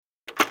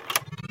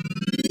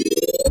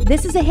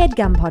This is a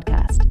HeadGum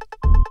podcast.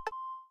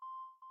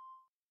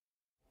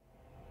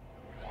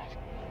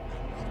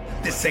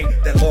 This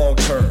ain't that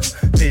long-term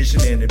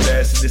vision and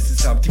investing. This is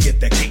time to get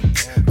that cake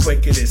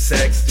quicker than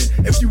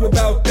Sexton. If you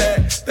about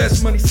that,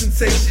 that's money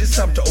sensation. It's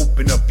time to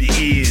open up your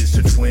ears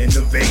to twin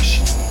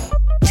innovation.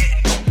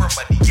 Getting Oprah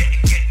money, getting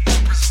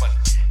Oprah's money,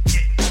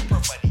 getting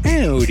Oprah money.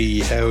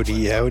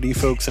 Howdy,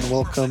 folks, and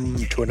welcome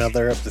to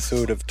another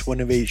episode of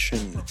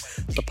Twinnovation,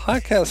 the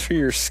podcast for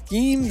your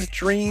schemes,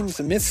 dreams,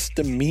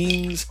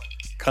 misdemeans,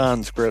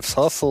 cons, grifts,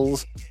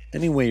 hustles.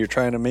 Any way you're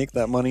trying to make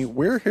that money,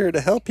 we're here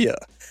to help you.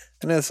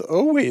 And as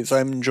always,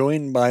 I'm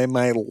joined by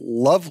my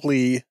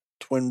lovely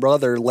twin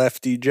brother,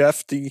 Lefty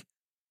Jeffy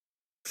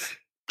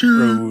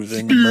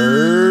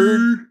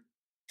Rosenberg.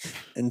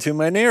 And to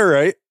my near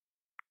right,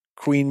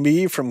 Queen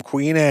B from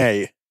Queen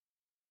A.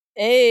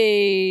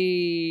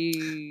 Hey.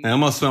 I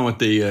almost went with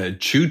the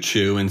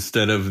choo-choo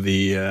instead of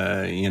the,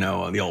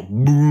 the old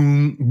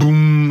boom,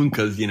 boom,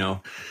 because,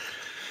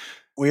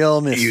 we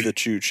all miss the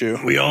choo-choo.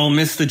 We all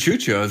miss the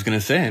choo-choo. I was going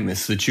to say, I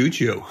miss the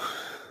choo-choo.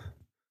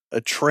 A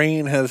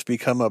train has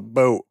become a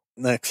boat.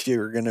 Next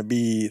year going to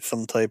be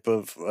some type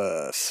of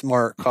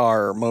smart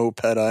car or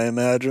moped, I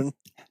imagine.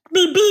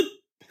 Beep, beep.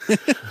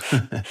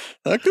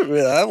 That could be,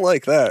 I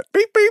like that.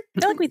 Beep, beep.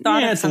 I feel like we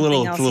thought of It's a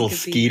little else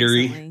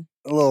skeetery.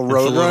 A little It's a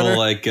road little runner.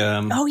 like,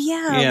 Oh,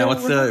 yeah. yeah,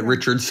 what's the Roadrunner.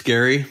 Richard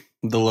Scary?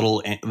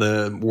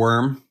 The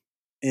worm?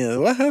 Yeah,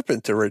 what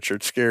happened to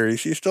Richard Scary?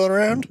 Is he still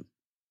around?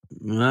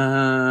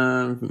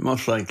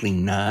 Most likely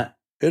not.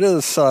 It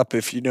is sup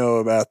if you know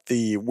about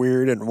the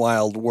weird and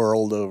wild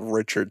world of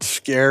Richard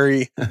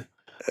Scary.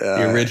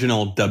 The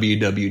original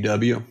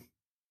WWW.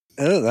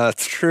 Oh,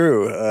 that's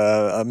true.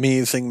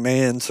 Amazing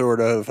man, sort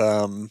of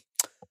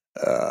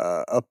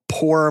a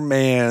poor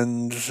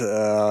man's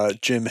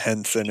Jim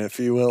Henson, if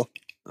you will.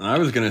 I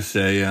was going to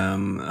say,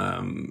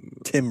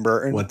 Tim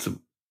Burton. what's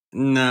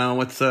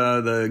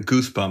the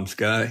Goosebumps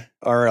guy?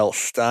 R.L.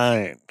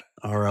 Stein.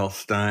 R.L.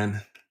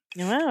 Stein.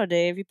 Wow,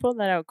 Dave, you pulled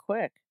that out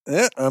quick.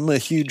 Yeah, I'm a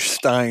huge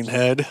Stein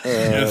head.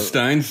 Yeah,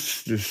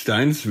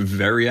 Stein's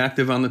very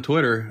active on the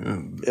Twitter.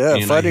 Yeah,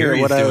 And funny hear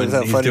when I was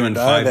at he's Funny or doing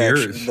Die, 5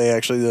 years. they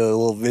actually did a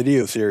little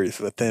video series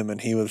with him,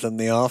 and he was in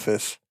the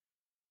office.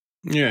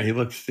 Yeah, he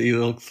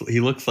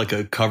looks like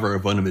a cover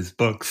of one of his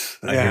books.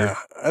 I hear.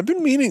 I've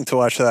been meaning to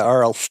watch that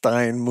R.L.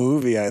 Stein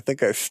movie. I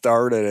think I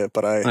started it,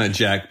 but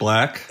Jack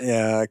Black.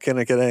 I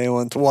couldn't get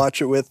anyone to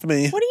watch it with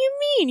me. What do you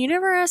mean? You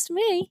never asked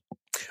me.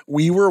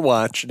 We were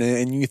watching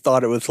it, and you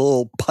thought it was a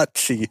little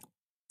putsy.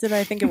 Did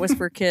I think it was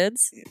for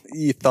kids?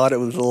 You thought it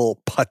was a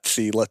little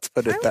putsy, let's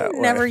put it I that would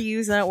way. never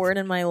use that word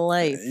in my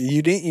life.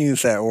 You didn't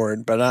use that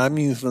word, but I'm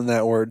using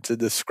that word to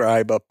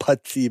describe a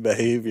putsy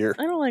behavior.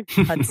 I don't like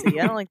putsy.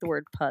 I don't like the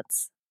word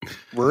putz.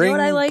 Bring what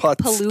I like? putz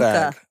Palooka.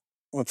 back.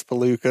 What's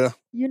palooka?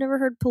 You never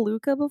heard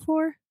palooka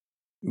before?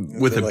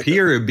 With Is it a like P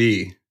or a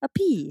B? A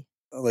pea.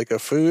 Like a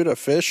food, a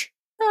fish?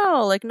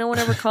 No, like no one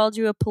ever called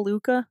you a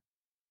palooka?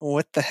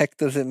 What the heck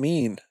does it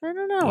mean? I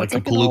don't know. Like It's a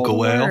like an old palooka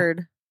whale?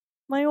 word.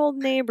 My old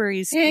neighbor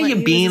used Yeah, my- you he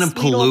was being a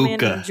sweet old man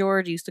palooka. named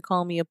George used to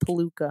call me a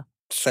palooka.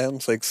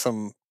 Sounds like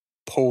some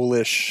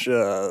Polish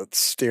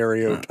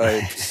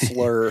stereotype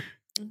slur.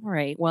 All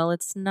right. Well,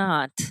 it's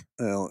not.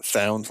 Well, it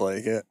sounds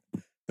like it.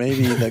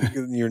 Maybe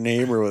your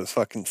neighbor was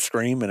fucking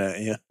screaming at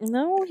you.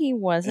 No, he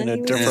wasn't. In a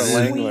He was different a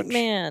language. sweet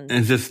man.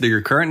 Is this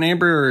your current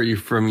neighbor or are you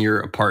from your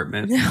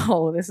apartment?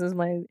 No, this is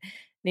my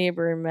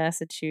neighbor in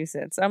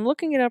Massachusetts. I'm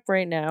looking it up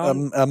right now. A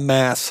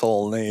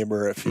masshole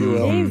neighbor, if you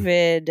will.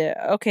 David.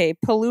 Okay,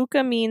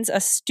 palooka means a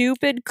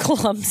stupid,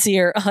 clumsy,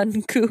 or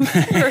uncouth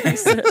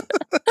person.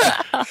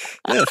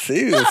 Yeah,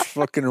 see, he was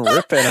fucking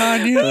ripping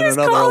on you He in was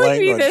another calling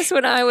language. me this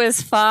when I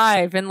was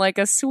 5 in like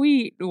a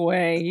sweet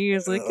way. He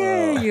was like,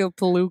 "Hey, you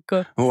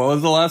palooka." What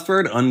was the last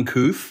word?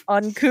 Uncouth?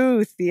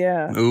 Uncouth,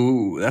 yeah.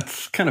 Ooh,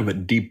 that's kind of a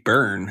deep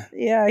burn.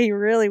 Yeah, he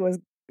really was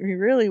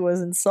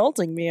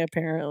insulting me,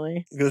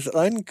 apparently. Because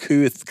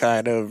uncouth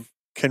kind of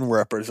can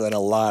represent a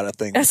lot of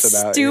things A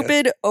about you.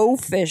 stupid,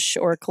 oafish,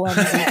 or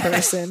clumsy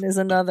person is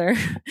another.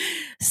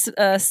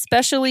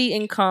 Especially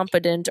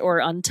incompetent or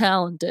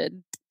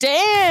untalented.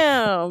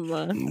 Damn!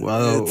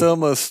 Whoa. It's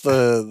almost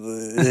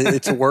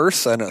it's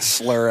worse than a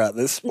slur at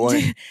this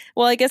point.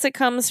 Well, I guess it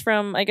comes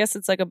from,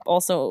 it's like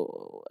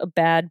also a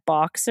bad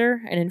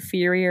boxer, an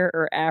inferior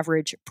or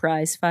average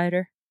prize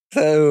fighter.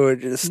 So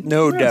just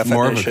no That's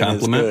more of a definition is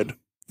compliment.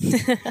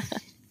 good.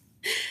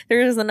 There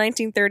is a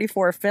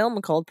 1934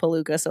 film called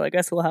Palooka, so I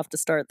guess we'll have to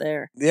start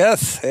there.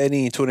 Yes,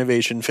 any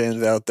Twinnovation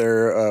fans out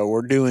there,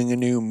 we're doing a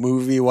new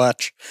movie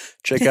watch.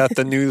 Check out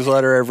the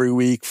newsletter every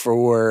week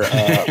for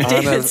David,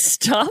 Anna's,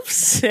 stop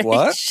saying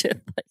What?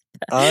 shit like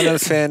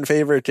Anna's fan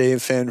favorite,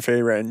 Dave's fan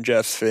favorite, and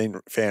Jeff's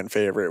fan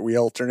favorite. We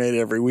alternate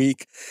every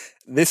week.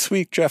 This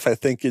week, Jeff, I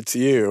think it's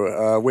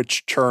you.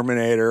 Which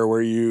Terminator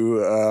were you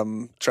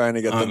trying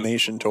to get the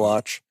nation to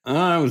watch?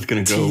 I was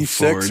going to go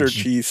T6 for or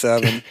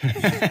T7?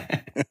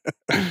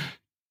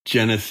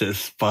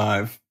 Genesis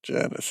 5.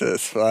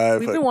 Genesis 5.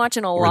 We've been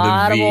watching a Where the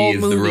lot of V old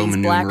is the movies,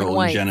 Roman black and numeral in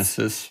white.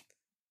 Genesis.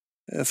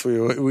 Yes,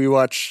 we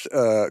watch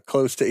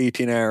close to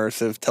 18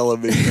 hours of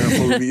television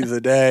or movies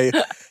a day.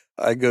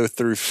 I go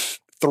through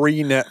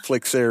 3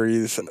 Netflix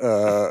series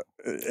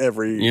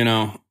every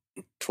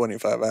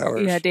 25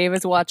 hours. Yeah, Dave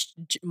has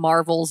watched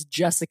Marvel's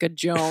Jessica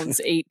Jones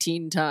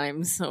 18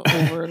 times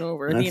over and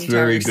over. That's the entire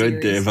very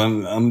good, series. Dave.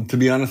 I'm to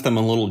be honest, I'm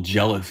a little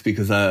jealous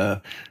because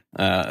the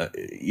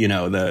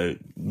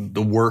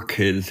work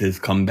has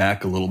come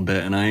back a little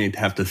bit, and I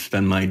have to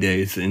spend my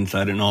days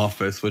inside an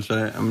office, which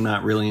I'm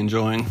not really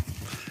enjoying.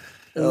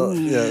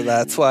 Yeah,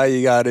 that's why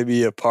you got to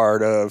be a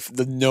part of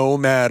the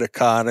nomad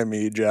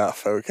economy,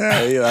 Jeff.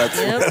 Okay,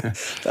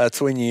 that's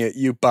when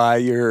you buy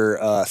your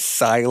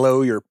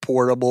silo, your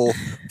portable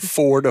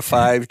 4 to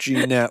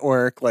 5G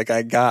network, like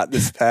I got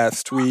this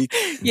past week.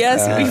 Yes,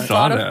 we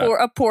bought that.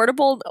 a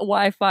portable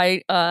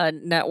Wi-Fi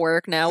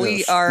network. Now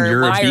we are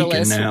You're a beacon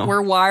wireless. now.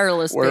 We're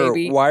wireless, We're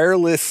baby.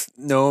 wireless,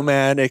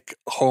 nomadic,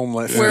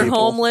 homeless. We're people.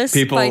 homeless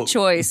by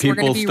choice. We're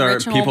going to be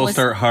rich People homeless.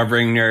 start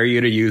hovering near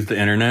you to use the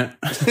internet.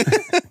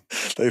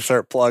 They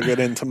start plugging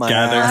into my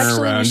Gathering ass.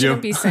 Actually, we around shouldn't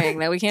you. be saying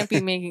that. We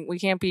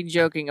can't be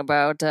joking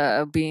about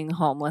being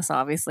homeless.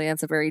 Obviously,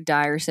 that's a very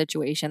dire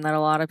situation that a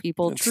lot of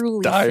people It's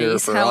truly dire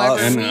face. for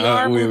However, us. we And,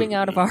 are we- moving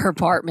out of our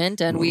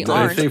apartment, and we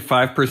I aren't. say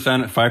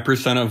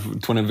 5% of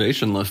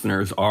Twinnovation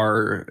listeners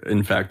are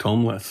in fact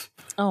homeless.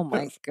 Oh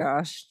my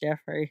gosh,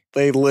 Jeffrey!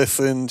 They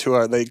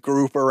they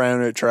group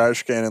around a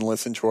trash can and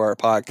listen to our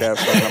podcast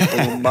on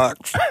a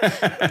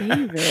boombox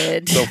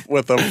David.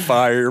 with a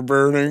fire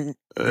burning.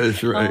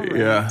 That's right. All right.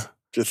 Yeah.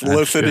 Just That's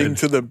listening good.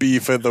 to the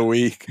beef of the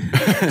week,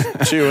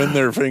 chewing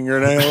their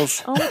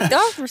fingernails. Oh,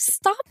 God,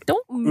 stop!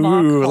 Don't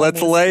mock Ooh, let's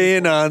homeless lay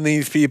in people. on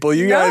these people.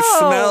 You guys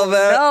smell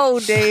that? No,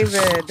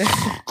 David.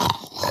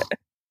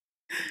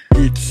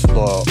 Eat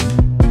slow.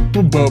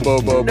 Bo, bo,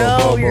 bo, bo, No,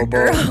 bo, you're bo, bo.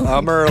 early.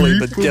 I'm early,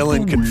 but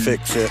Dylan can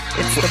fix it.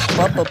 It's the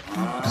Bubba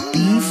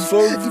Beef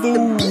of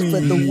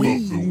the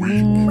week.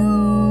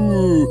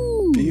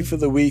 Ooh. Beef of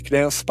the week,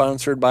 now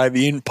sponsored by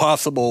the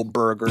Impossible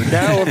Burger,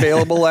 now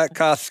available at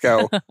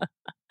Costco.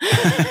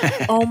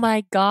 Oh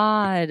my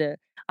God.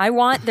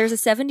 There's a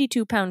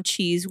 72-pound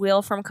cheese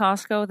wheel from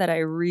Costco that I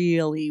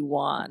really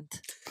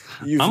want.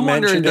 You've I'm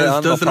wondering, mentioned it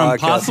on does the an podcast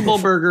Impossible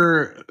before.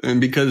 Burger, and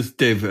because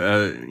Dave,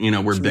 we're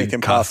Just big make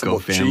Impossible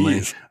Costco family.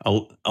 cheese.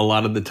 A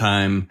lot of the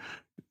time,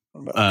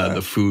 What about that?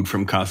 the food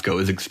from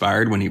Costco is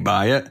expired when you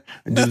buy it.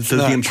 That's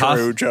not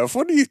true, Jeff.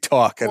 What are you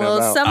talking Well,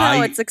 about?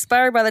 somehow it's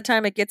expired by the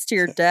time it gets to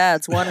your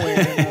dad's one way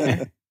or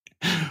another.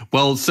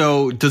 Well,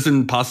 so does an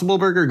Impossible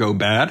Burger go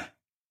bad?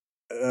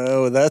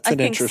 Oh, that's I an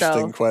think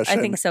interesting so. question.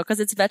 I think so, because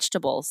it's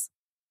vegetables.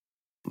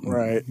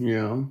 Right.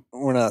 Yeah.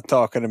 We're not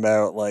talking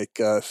about like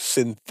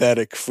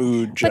synthetic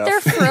food, Jeff. But they're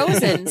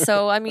frozen,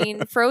 so I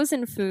mean,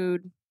 frozen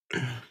food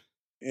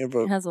Yeah,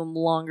 but has a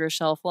longer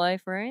shelf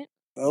life, right?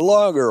 a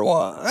longer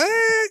one.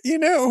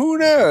 Who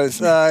knows?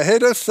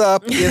 Hit us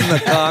up in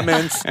the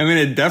comments. I mean,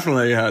 it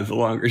definitely has a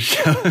longer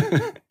shelf.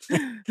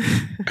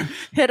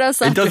 Hit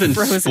us up. It doesn't if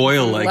frozen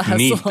spoil food like lasts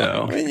meat, long.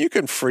 though. I mean, you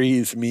can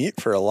freeze meat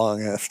for a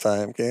long ass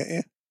time, can't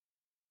you?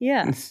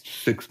 Yeah, It's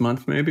 6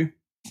 months, maybe.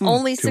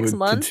 only To 6 a-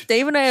 months. to-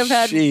 Dave and I have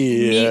had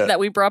meat Shit. that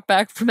we brought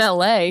back from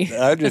LA.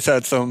 I just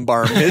had some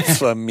bar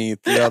mitzvah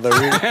meat the other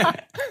week.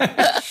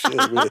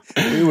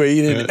 Shit, we were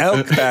eating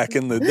elk back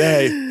in the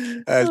day.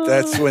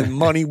 That's when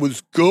money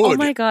was Oh good.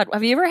 my God,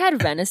 have you ever had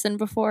venison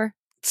before?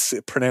 It's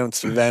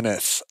pronounced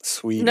Venice,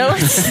 sweet. No,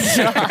 it's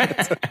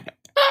not.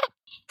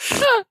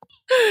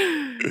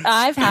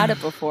 I've had it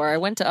before. I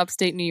went to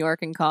upstate New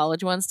York in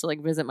college once to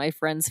visit my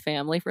friend's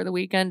family for the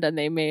weekend, and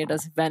they made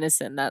us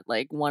venison that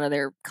one of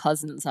their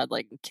cousins had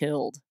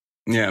killed.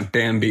 Yeah,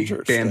 Bambi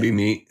Interesting.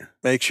 meat.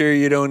 Make sure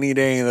you don't eat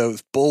any of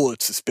those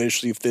bullets,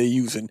 especially if they're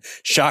using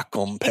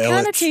shotgun It kind of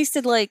pellets.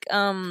 tasted like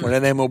One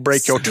of them will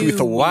break your tooth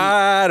stew.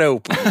 wide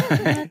open.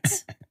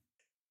 What?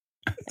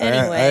 I had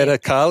Anyway, a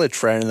college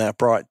friend that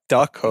brought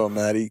duck home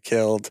that he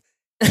killed.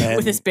 And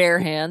with his bare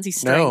hands, he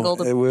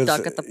strangled a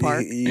duck at the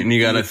park. And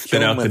you gotta he spit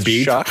killed out him the with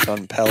beef?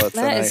 shotgun pellets.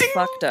 That and is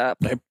fucked up.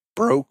 I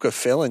broke a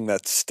filling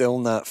that's still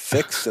not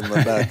fixed in the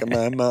back of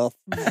my mouth.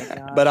 Oh my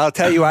God. But I'll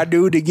tell you, I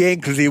do it again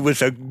because he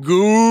was a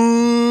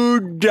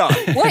good duck.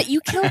 What?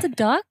 You killed a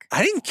duck?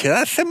 I didn't kill it.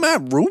 I said my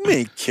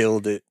roommate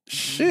killed it.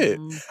 Shit.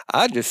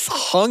 I just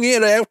hung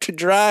it out to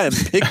dry and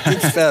picked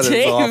its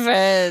feathers off.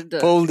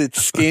 David. Pulled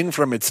its skin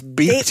from its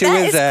beak to That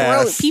his is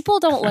ass. gross. People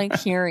don't like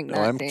hearing No,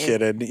 that. I'm Dave.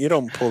 kidding. You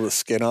don't pull the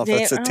skin off. Dave,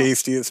 That's the I don't-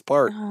 tastiest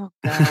part. Oh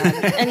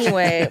God.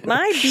 Anyway,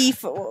 my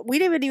beef. We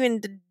haven't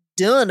even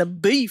done a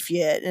beef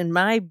yet, and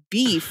my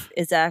beef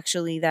is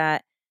actually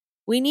that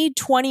we need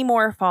 20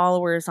 more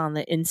followers on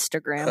the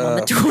Instagram, on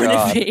the Oh,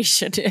 God.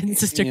 Twinnovation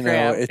Instagram. You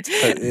know,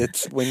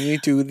 it's when you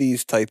do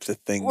these types of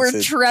things. We're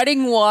it-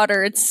 treading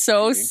water. It's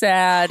so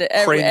sad.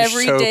 Every day,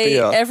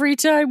 Cringe-topia. every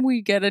time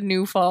we get a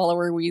new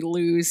follower, we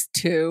lose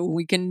 2.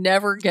 We can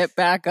never get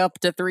back up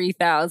to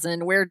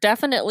 3,000. We're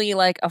definitely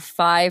like a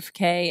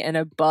 5K and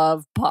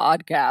above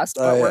podcast,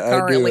 but we're I do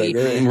currently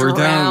agree. We're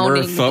down. We're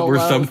drowning sub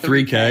below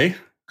 3K.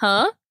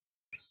 Huh?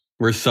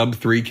 We're sub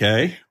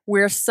 3K.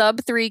 We're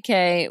sub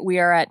 3K. We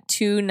are at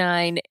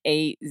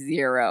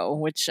 2980,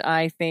 which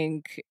I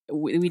think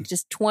we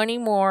just 20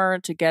 more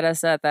to get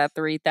us at that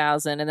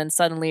 3,000, and then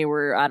suddenly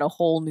we're at a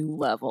whole new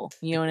level.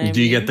 You know what I mean?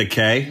 Do you get the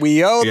K?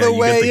 We owe the you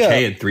way get the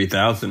K up. at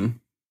 3,000.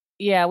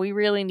 Yeah, we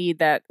really need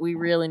that. We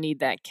really need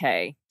that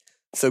K.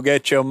 So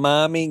get your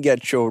mommy,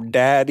 get your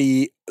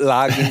daddy,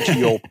 log into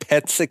your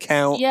pet's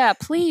account. Yeah,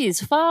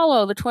 please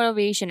follow the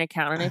Twinnovation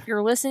account. And if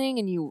you're listening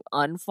and you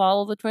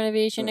unfollow the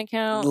Twinnovation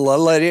account,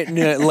 Let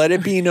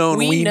it be known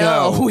we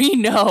know. We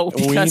know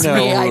because know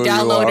I who you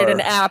downloaded are. an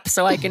app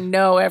so I can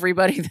know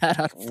everybody that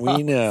unfollows.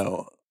 We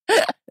know.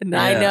 And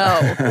I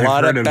know. A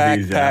lot of I've heard of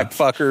these backpack apps.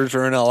 fuckers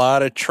are in a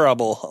lot of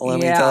trouble. Let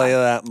me Yeah. tell you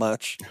that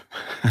much.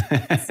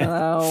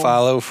 So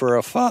Follow for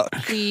a fuck.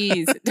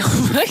 please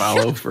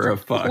Follow for a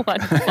fuck.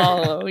 One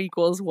follow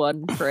equals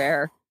one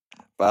prayer.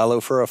 Follow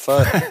for a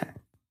fuck.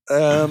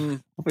 Well,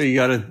 you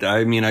gotta.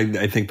 I mean,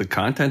 I think the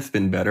content's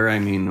been better. I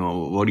mean,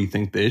 what do you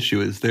think the issue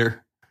is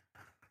there?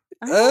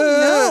 I don't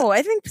know.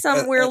 I think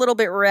we're a little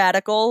bit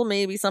radical.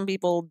 Maybe some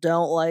people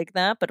don't like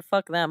that, but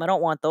fuck them. I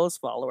don't want those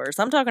followers.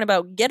 I'm talking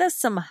about get us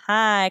some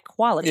high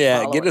quality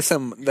Yeah, followers. get us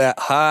some that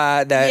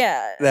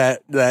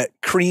that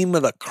cream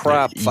of the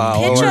crop Pitch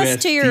followers. Pitch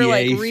us to your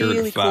like USDA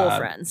really cool certified.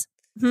 friends.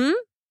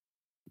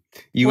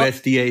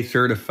 USDA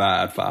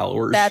certified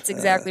followers. That's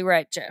exactly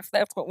right, Jeff.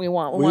 That's what we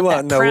want. We We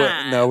want that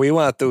prime. we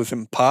want those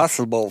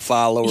impossible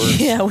followers.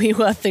 Yeah, we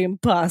want the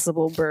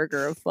impossible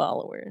burger of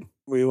followers.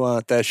 We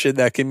want that shit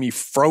that can be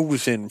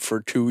frozen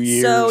for 2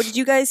 years. So, did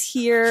you guys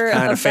hear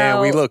kind of fan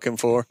we about looking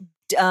for?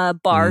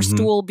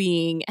 Barstool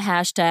being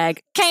hashtag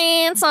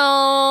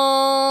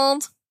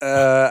canceled?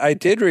 I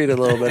did read a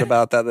little bit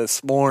about that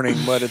this morning,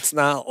 but it's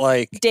not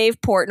like Dave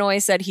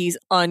Portnoy said he's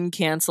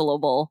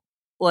uncancelable.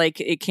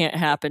 Like, it can't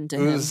happen to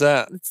him. who's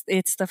that?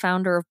 It's the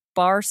founder of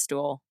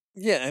Barstool.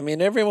 Yeah, I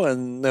mean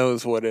everyone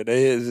knows what it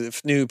is.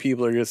 If new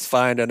people are just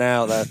finding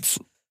out, that's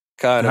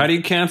kind How of do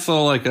you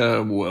cancel like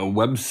a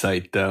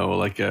website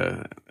though?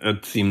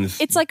 It seems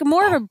It's like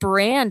more of a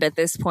brand at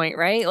this point,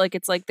 right? Like,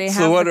 it's like they have.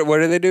 so. What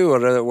do they do?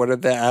 What are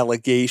the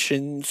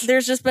allegations?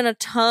 There's just been a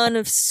ton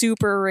of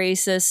super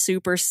racist,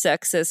 super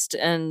sexist,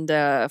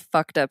 and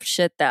fucked up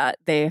shit that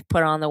they've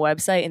put on the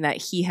website and that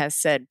he has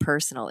said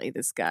personally,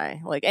 this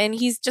guy. Like, and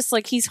he's just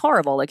like, he's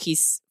horrible. Like,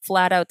 he's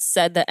flat out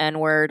said the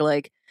N-word.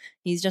 Like,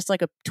 he's just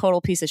like a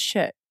total piece of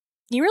shit.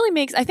 He really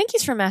makes, I think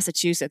he's from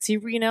Massachusetts.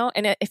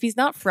 And if he's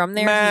not from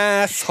there,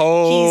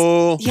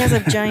 Masshole. he has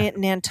a giant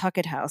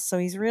Nantucket house. So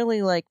he's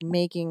really like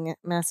making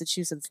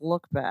Massachusetts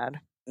look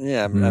bad.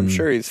 Yeah, I'm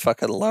sure he's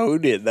fucking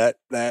loaded. That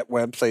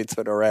website's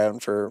been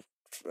around for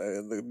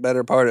the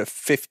better part of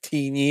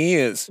 15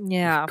 years.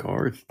 Yeah. Of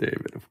course,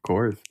 David. Of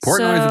course.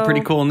 Portnoy's a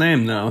pretty cool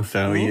name though.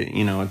 So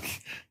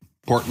it's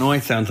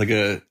Portnoy sounds like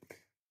a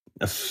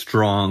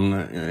strong,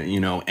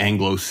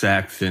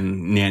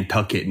 Anglo-Saxon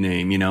Nantucket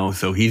name,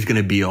 so he's going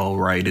to be all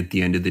right at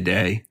the end of the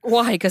day.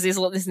 Why? Because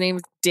his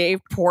name's Dave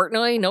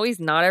Portnoy? No,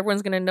 he's not.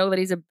 Everyone's going to know that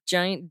he's a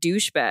giant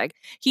douchebag.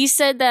 He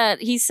said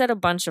a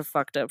bunch of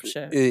fucked up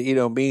shit.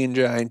 Being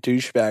giant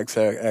douchebags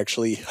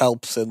actually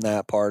helps in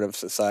that part of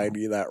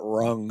society, that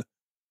rung.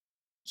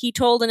 He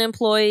told an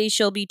employee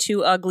she'll be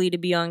too ugly to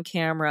be on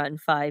camera in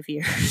 5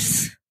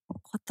 years.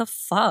 What the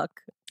fuck?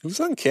 Who's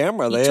on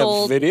camera? He They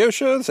told- have video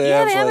shows? They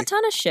have like, a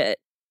ton of shit.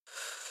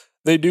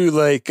 They do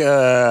like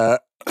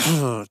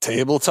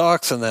table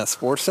talks and that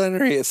Sports Center,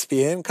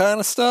 ESPN kind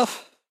of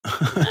stuff.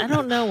 I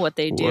don't know what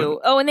they do.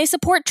 Oh, and they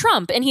support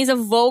Trump, and he's a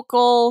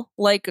vocal,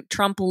 like,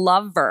 Trump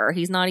lover.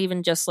 He's not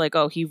even just like,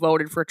 oh, he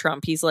voted for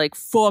Trump. He's like,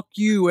 fuck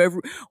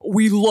you.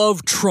 We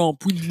love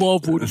Trump. We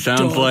love what It he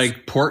sounds does.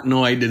 like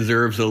Portnoy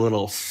deserves a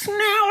little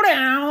snout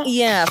out.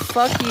 Yeah,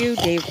 fuck you,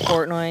 Dave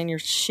Portnoy, and your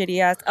shitty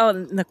ass. Oh,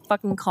 and the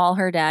fucking call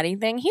her daddy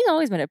thing. He's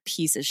always been a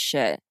piece of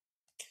shit.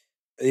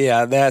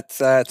 Yeah,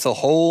 that's a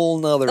whole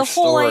nother The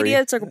story. whole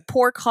idea, it's like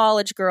poor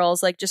college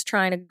girls, like, just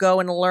trying to go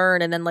and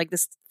learn, and then, like,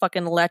 this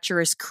fucking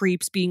lecherous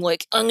creeps being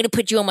like, I'm gonna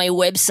put you on my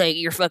website,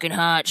 you're fucking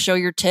hot, show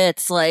your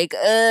tits, it's like,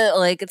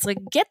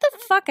 get the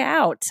fuck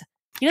out.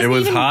 He It doesn't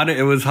was even- hot.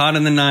 It was hot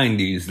in the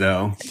 90s,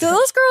 though.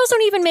 Those girls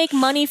don't even make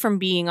money from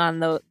being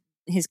on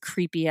his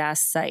creepy ass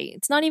site.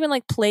 It's not even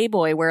like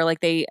Playboy where like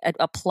they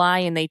apply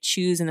and they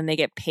choose and then they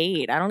get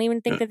paid. I don't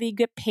even think that they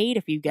get paid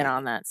if you get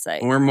on that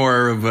site. We're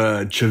more of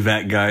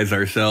Chevette guys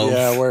ourselves.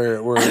 Yeah, I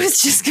we're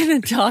was just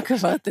gonna talk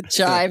about the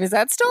chive. Is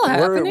that still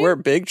happening? we're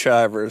big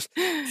chivers.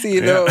 See,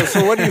 though,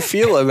 so what do you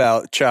feel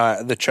about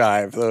the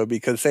chive though?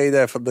 Because they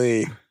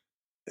definitely.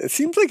 It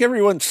seems like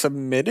everyone's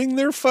submitting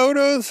their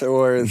photos,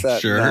 or is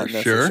that not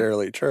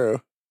necessarily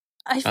true?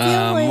 I feel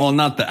like well,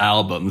 not the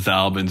albums.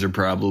 Albums are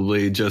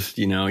probably just,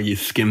 you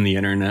skim the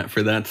internet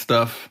for that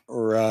stuff.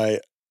 Right.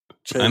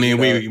 I mean,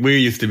 we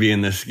used to be in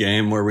this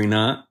game, were we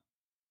not?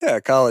 Yeah,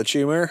 College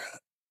Humor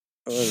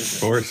Of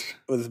course.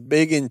 was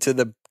big into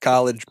the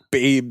college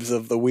babes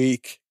of the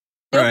week.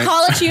 Right.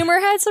 College Humor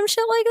had some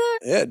shit like that.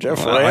 Yeah,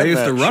 Jeff Well, ran I used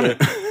that to run shit.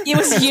 it. It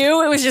was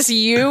you. It was just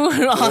you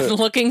on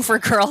looking for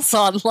girls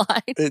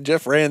online.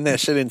 Jeff ran that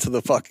shit into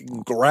the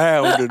fucking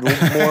ground in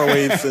more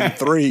ways than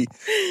three.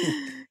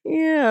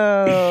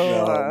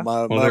 No,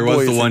 my there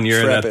was the boy's one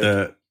year that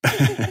intrepid.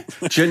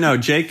 no,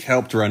 Jake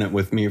helped run it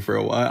with me for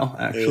a while,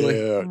 actually.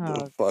 Yeah,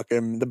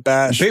 the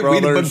Bash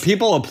Brothers. But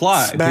people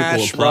apply.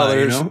 Smash people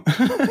apply, Brothers. You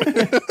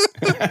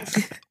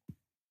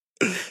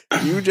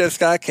know? You just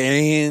got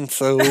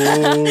canceled.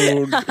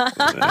 I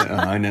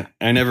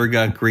never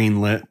got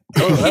greenlit.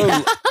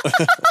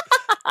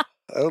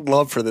 I would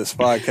love for this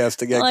podcast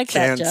to get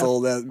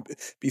canceled. That'd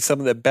be some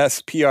of the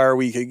best PR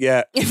we could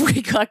get. If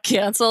we got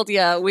canceled,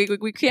 yeah, we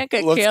can't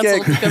get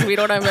canceled because we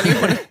don't have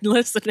anyone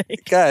listening.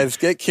 Guys,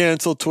 get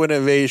canceled to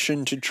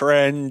innovation to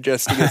trend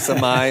just to get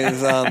some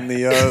eyes on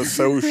the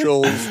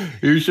socials.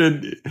 You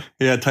should,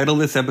 title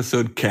this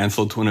episode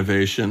 "Cancel to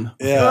Innovation."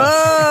 Yeah.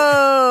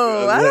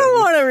 Oh, I don't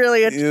want to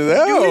really. Do we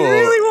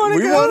really want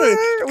to go there?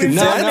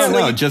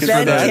 No, just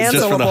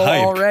for the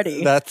hype.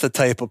 Already. That's the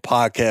type of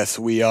podcast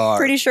we are.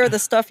 Pretty sure the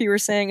stuff you were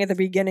saying at the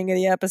beginning of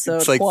the episode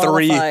it's like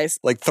qualifies.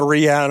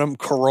 three Adam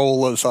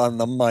Carollas on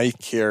the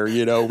mic here.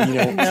 You know, we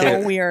don't care.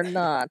 No, we are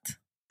not.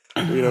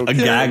 A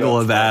gaggle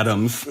of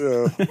atoms.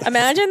 Yeah.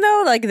 Imagine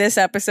though, like this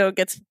episode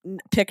gets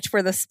picked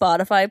for the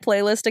Spotify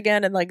playlist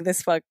again, and like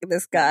this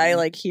guy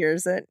like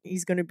hears it,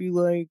 he's gonna be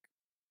like,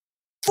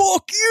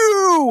 "Fuck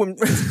you!"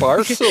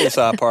 Barstool's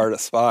not part of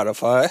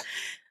Spotify.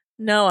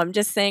 No, I'm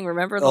just saying.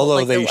 Remember,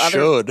 they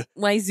should.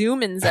 My the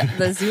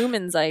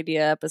Zoomins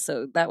idea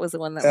episode. That was the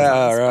one that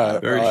was on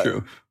right. Very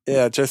true.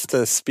 Yeah, just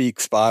to speak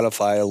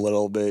Spotify a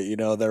little bit. You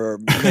know, they're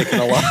making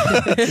a lot.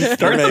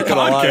 They're making a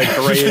lot of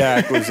great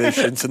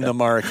acquisitions in the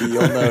market.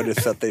 You'll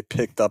notice that they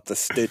picked up the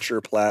Stitcher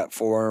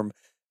platform,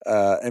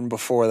 and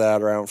before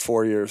that, around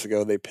 4 years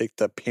ago, they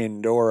picked up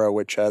Pandora,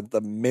 which had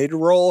the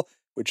Midroll,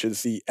 which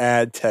is the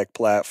ad tech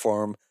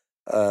platform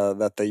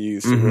that they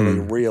use to really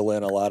reel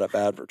in a lot of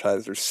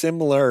advertisers.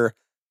 Similar,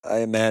 I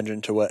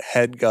imagine, to what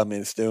HeadGum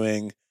is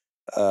doing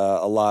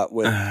a lot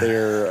with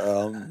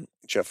their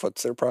Jeff.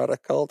 What's their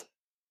product called?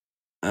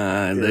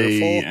 I don't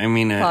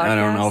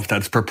know if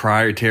that's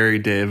proprietary,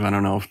 Dave. I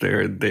don't know if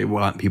they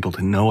want people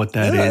to know what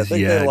that is. I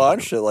think they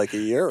launched it like a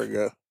year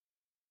ago.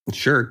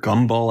 Sure,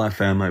 Gumball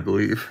FM, I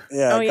believe.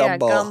 Yeah,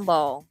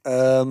 Gumball.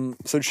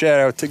 So shout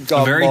out to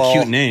Gumball. A very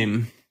cute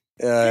name.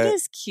 It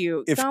is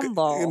cute.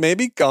 Gumball.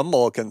 Maybe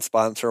Gumball can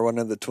sponsor one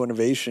of the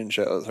Twinnovation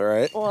shows, all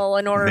right? Well,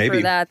 in order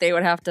for that, they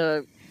would have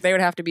to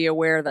be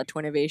aware that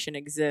Twinnovation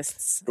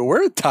exists. But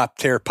we're a top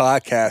tier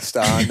podcast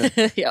on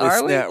this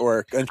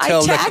network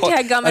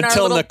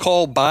until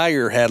Nicole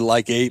Byer had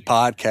like 8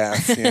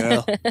 podcasts. You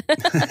know,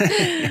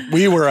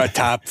 we were a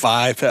top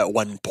 5 at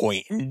one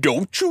point.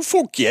 Don't you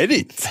forget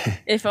it?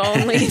 If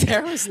only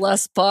there was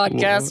less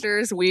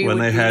podcasters, we would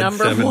be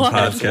number 1.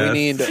 Podcasts. We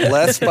need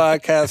less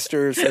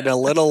podcasters and a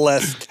little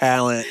less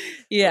talent.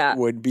 Yeah,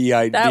 would be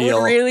ideal. That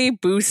would really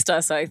boost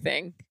us, I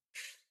think.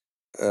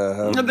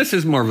 This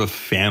is more of a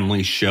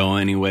family show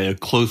anyway, a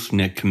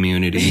close-knit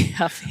community.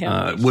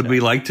 Would we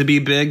like to be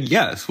big?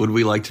 Yes. Would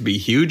we like to be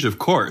huge? Of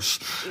course.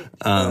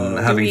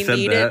 Having said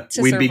that,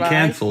 we'd be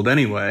canceled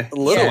anyway.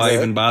 So why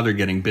even bother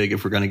getting big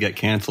if we're going to get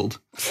canceled?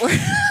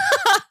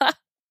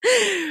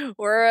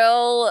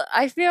 Well,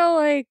 I feel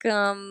like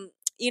we're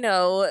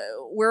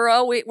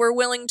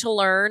willing to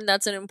learn.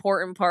 That's an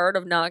important part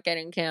of not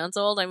getting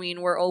canceled. I mean,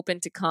 we're open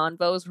to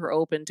convos. We're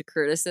open to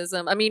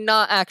criticism. I mean,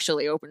 not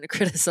actually open to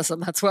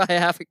criticism. That's why I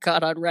haven't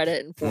got on Reddit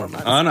in 4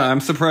 months. Oh, no,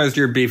 I'm surprised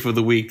your beef of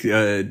the week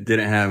didn't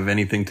have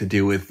anything to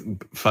do with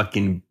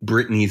fucking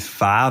Britney's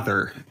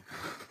father.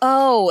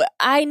 Oh,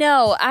 I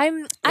know. I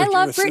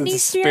love Britney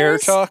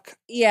Spears. Spare talk?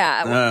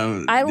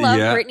 Yeah. I love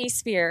Britney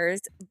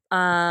Spears.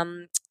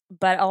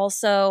 But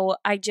also,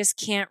 I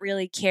just can't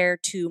really care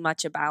too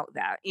much about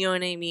that. You know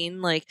what I mean?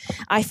 Like,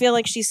 I feel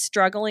like she's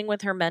struggling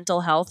with her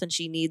mental health and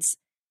she needs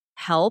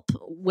help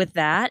with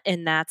that.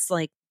 And that's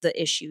like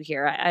the issue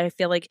here. I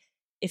feel like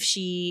if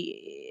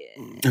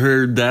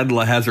her dad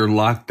has her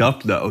locked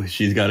up, though.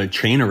 She's got a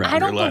chain around her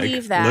leg. I don't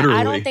believe that. Literally.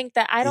 I don't think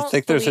that. I don't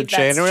think there's a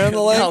chain around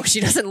the leg? No,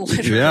 she doesn't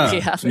literally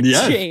have a chain.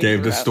 Yes,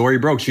 Dave, the story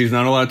broke. She's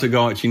not allowed to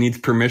go out. She needs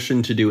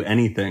permission to do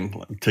anything,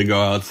 to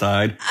go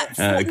outside.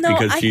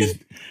 Because she's...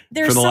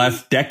 For the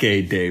last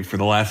decade, Dave,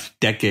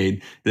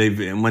 they've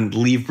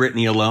leave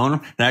Britney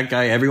alone. That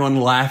guy,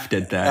 everyone laughed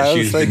at that. I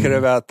was thinking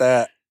about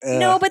that.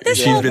 No, but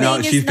this whole thing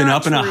is she's been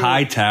not up in a true.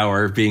 high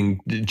tower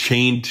being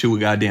chained to a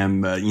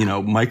goddamn,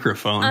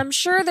 microphone. I'm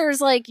sure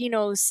there's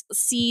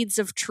seeds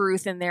of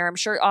truth in there. I'm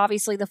sure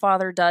obviously the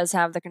father does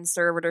have the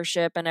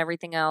conservatorship and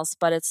everything else,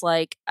 but it's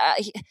like,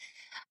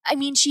 I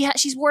mean,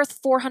 she's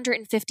worth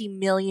 $450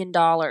 million.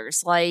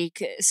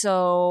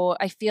 So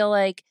I feel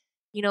like,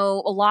 a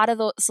lot of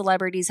the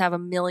celebrities have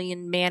 1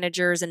 million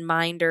managers and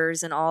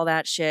minders and all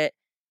that shit.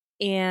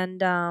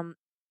 And,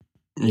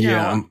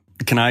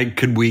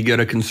 could we get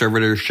a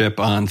conservatorship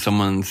on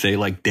someone, say,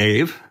 like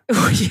Dave?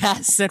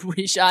 Yes, and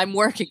I'm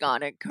working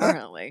on it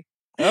currently.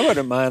 I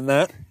wouldn't mind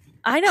that.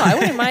 I know, I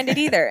wouldn't mind it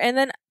either. And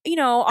then,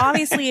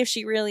 obviously if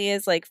she really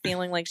is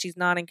feeling like she's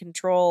not in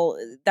control,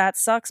 that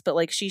sucks,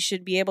 but she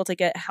should be able to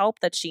get help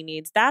that she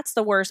needs. That's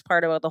the worst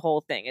part about the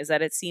whole thing, is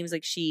that it seems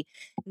like she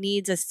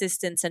needs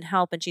assistance and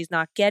help and she's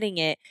not getting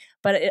it.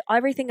 But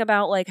everything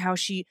about how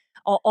she,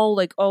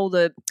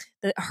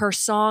 her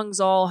songs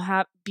all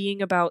have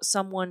being about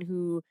someone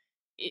who,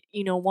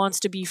 you know, wants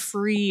to be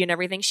free and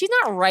everything. She's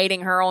not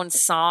writing her own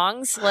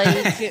songs,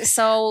 like,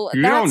 so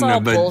that's all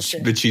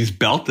bullshit. But she's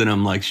belting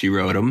them like she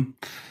wrote them.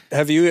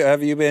 Have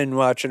you been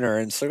watching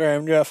her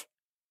Instagram, Jeff?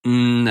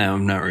 No,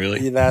 not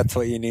really. That's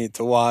what you need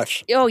to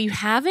watch. Oh, you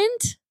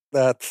haven't?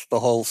 That's the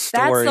whole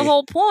story. That's the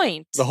whole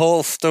point. The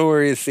whole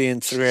story is the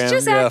Instagram. She's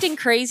just acting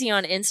crazy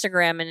on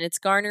Instagram, and it's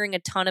garnering a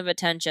ton of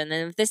attention.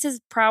 And this is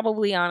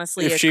probably,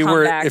 honestly, if she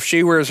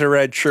wears a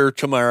red shirt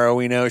tomorrow,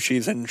 we know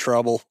she's in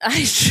trouble.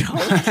 I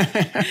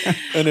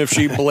don't. And if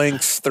she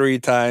blinks 3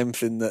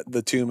 times in the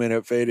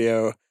 2-minute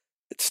video,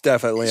 it's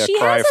definitely a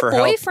cry for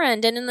help. She has a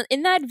boyfriend, and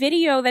in that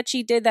video that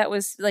she did, that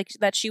was like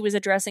that she was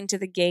addressing to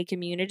the gay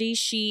community.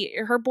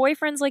 Her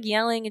boyfriend's like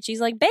yelling, and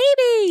she's like,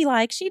 "Baby!"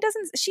 Like she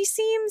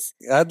seems.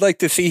 I'd like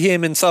to see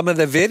him in some of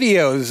the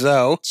videos,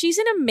 though. She's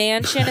in a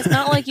mansion. It's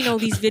not like, you know,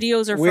 these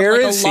videos are from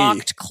like a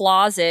locked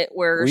closet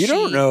where we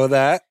don't know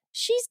that.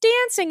 She's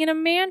dancing in a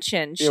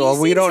mansion.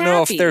 We don't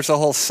know if there's a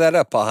whole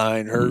setup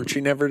behind her. She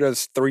never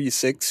does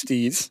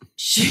 360s.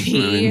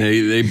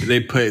 They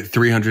put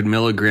 300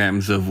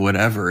 milligrams of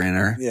whatever in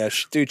her. Yeah,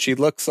 she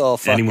looks all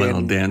fucking...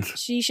 Anyone will dance.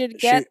 She should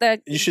get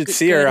the... You should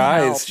see her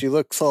eyes. She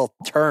looks all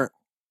turnt.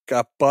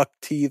 Got buck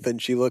teeth,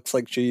 and she looks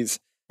like she's...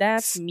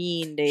 That's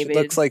mean, David. She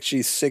looks like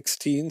she's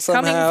 16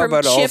 somehow, coming from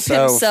but Chip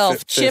also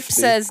himself.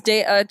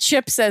 50.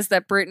 Chip says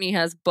that Brittany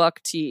has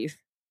buck teeth.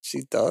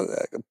 She does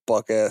have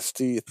buck-ass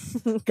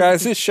teeth.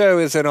 Guys, this show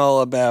isn't all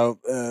about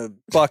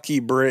Bucky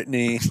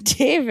Brittany.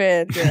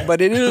 David.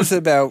 But it is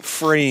about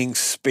freeing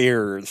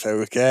Spears,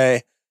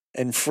 okay?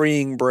 And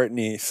freeing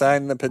Brittany.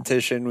 Sign the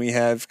petition we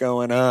have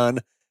going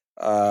on.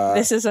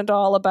 This isn't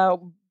all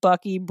about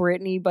Bucky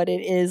Brittany, but it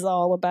is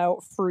all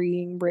about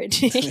freeing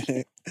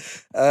Brittany.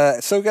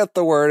 So got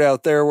the word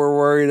out there. We're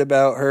worried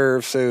about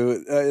her.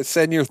 So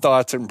send your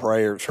thoughts and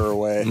prayers her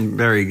way.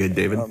 Very good,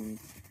 David.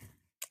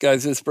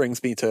 Guys, this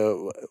brings me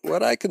to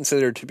what I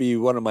consider to be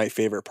one of my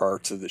favorite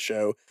parts of the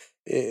show.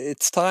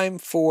 It's time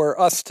for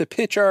us to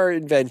pitch our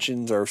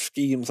inventions, our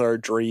schemes, our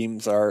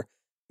dreams, our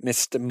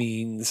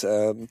misdemeans.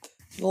 A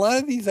lot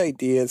of these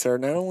ideas are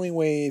not only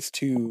ways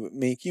to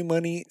make you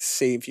money,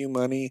 save you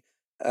money,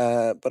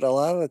 but a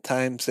lot of the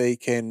times they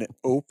can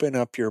open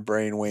up your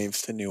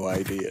brainwaves to new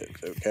ideas,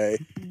 okay?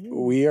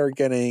 We are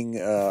getting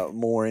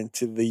more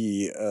into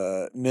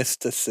the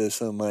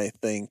mysticism, I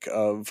think,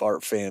 of our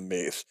fan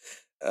base.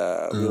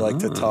 We like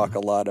to talk a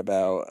lot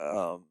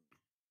about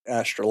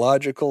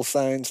astrological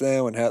signs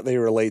now and how they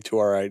relate to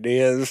our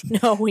ideas.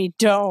 No, we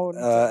don't.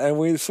 And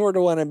we sort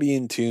of want to be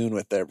in tune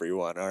with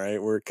everyone, all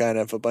right? We're kind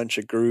of a bunch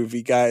of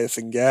groovy guys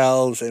and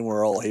gals, and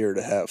we're all here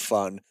to have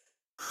fun.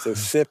 So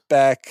sit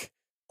back,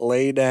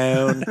 lay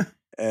down,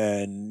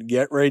 and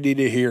get ready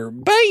to hear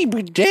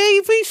Baby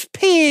Davy's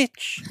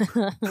pitch.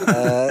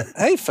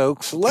 Hey,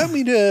 folks, allow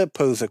me to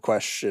pose a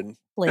question.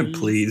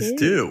 Please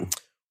do.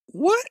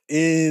 What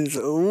is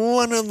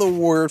one of the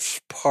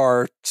worst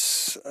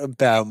parts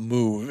about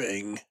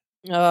moving?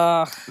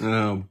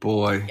 Oh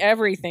boy!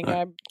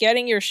 Everything.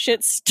 Getting your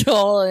shit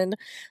stolen,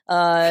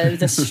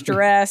 the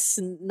stress,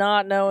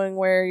 not knowing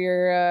where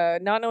you're,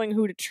 not knowing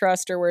who to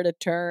trust or where to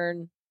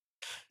turn,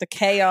 the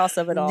chaos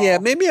of it all. Yeah,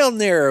 maybe I'll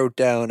narrow it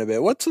down a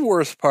bit. What's the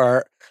worst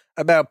part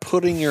about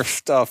putting your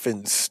stuff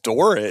in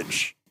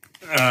storage?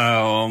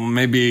 Oh,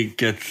 maybe it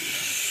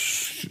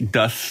gets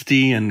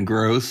dusty and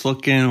gross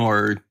looking,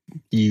 or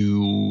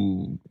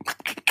you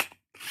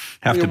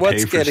have to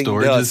pay for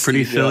storage. Is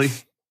pretty silly.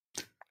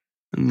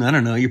 I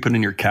don't know. You put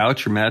in your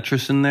couch or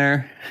mattress in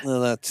there. No,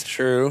 that's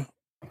true.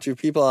 Do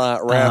people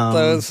not wrap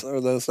those? Or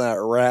are those not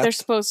wrapped? They're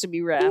supposed to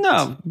be wrapped.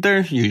 No,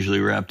 they're usually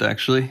wrapped,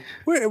 actually.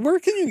 Where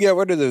can you get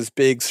one of those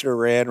big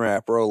saran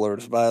wrap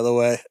rollers, by the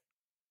way?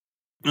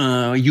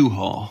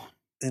 U-Haul.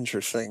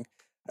 Interesting.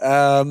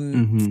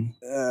 Anna,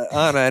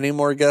 any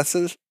more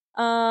guesses?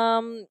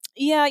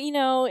 Yeah,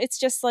 it's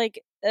just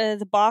like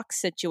the box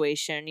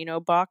situation.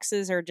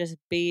 Boxes are just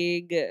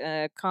big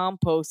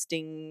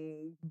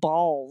composting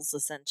balls,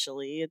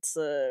 essentially. It's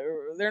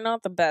they're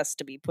not the best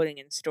to be putting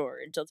in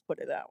storage, let's put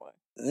it that way.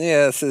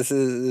 Yes, this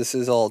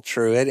is all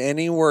true. And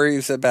any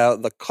worries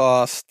about the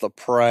cost, the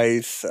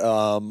price? It's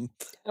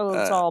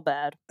all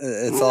bad.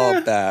 It's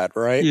all bad,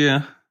 right?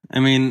 Yeah. I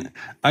mean,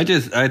 I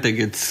think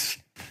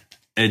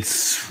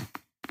it's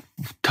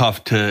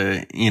tough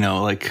to,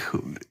 like,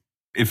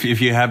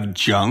 if you have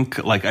junk,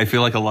 like, I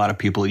feel like a lot of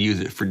people use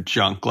it for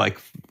junk, like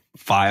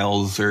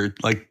files or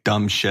like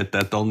dumb shit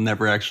that they'll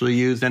never actually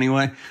use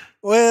anyway.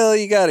 Well,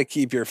 you got to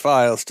keep your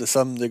files to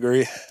some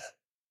degree.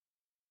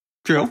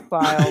 True.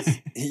 Files.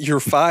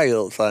 Your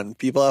files, on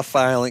people have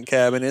filing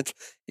cabinets.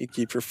 You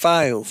keep your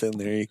files in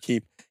there. You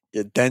keep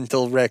your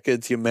dental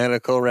records, your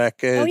medical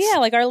records. Oh, yeah,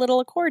 like our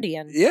little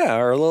accordion. Yeah,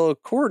 our little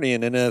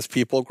accordion. And as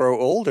people grow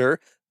older,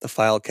 the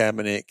file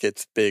cabinet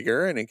gets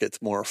bigger and it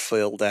gets more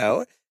filled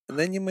out. And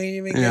then you may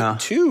even get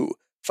 2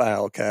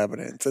 file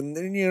cabinets. And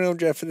then,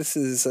 Jeff, this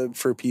is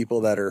for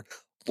people that are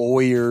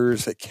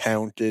lawyers,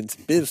 accountants,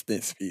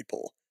 business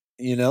people,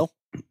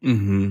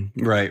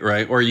 Mm-hmm.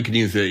 Right. Or you can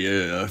use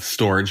a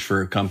storage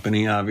for a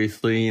company,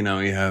 obviously. You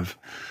have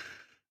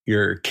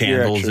your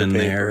candles in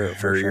there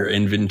for your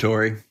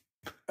inventory.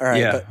 All right.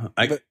 Yeah.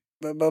 But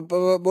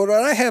what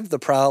I have the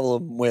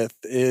problem with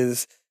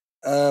is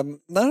not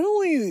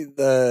only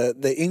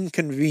the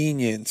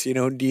inconvenience,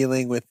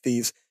 dealing with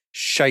these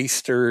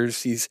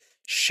shysters, these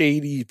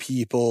shady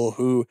people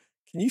who,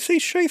 can you say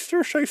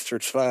shyster?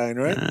 Shyster's fine,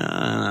 right?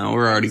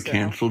 We're already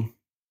canceled.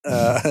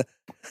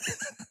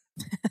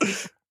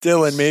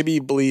 Dylan,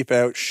 maybe bleep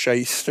out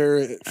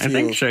shyster. I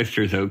think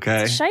shyster's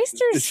okay.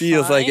 Shyster's It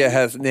feels fine. like it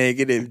has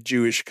negative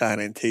Jewish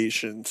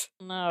connotations.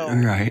 No.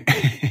 Right.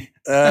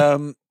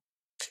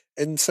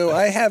 And so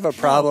I have a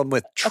problem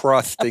with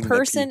trusting a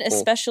person, the people.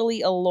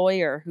 Especially a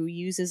lawyer who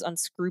uses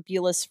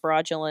unscrupulous,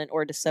 fraudulent,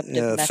 or deceptive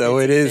methods. So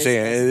it is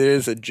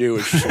a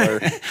Jewish slur.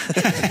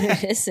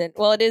 It isn't.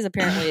 Well, it is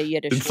apparently a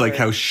Yiddish It's slur. like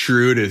how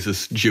shrewd is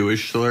this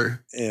Jewish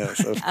slur.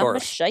 Yes, of course. I'm a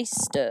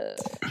shyster.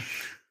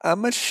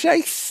 I'm a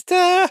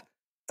shyster.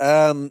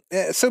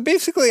 So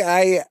basically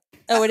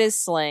Oh, it is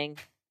slang.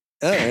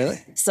 Oh,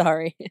 really?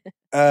 Sorry.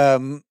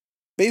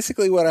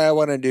 Basically what I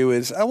want to do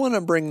is I want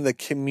to bring the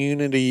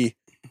community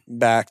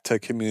back to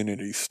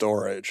community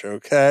storage,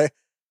 okay?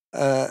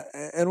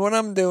 And what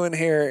I'm doing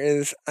here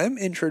is I'm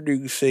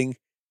introducing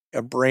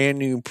a brand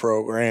new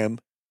program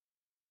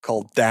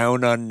called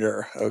Down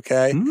Under,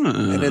 okay?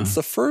 And it's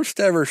the first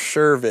ever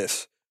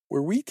service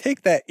where we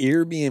take that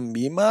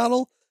Airbnb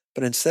model,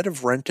 but instead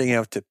of renting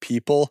out to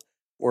people,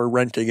 we're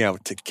renting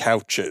out to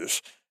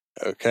couches,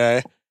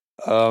 okay?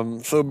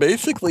 So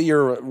basically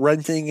you're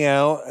renting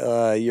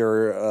out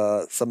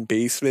your some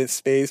basement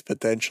space,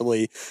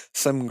 potentially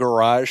some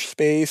garage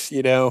space,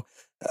 you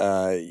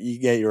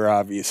get your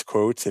obvious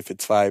quotes if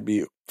it's 5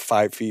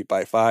 feet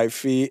by 5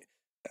 feet,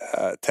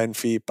 10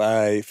 feet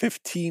by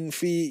 15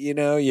 feet,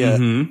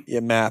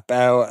 you map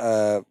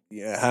out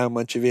how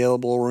much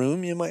available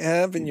room you might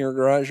have in your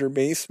garage or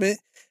basement.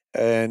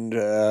 And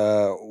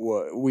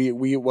what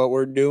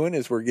we're doing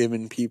is we're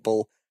giving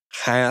people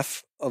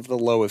half of the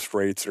lowest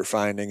rates they're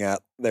finding at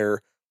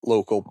their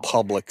local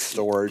public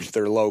storage,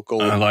 their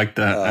local. I like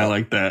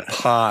that.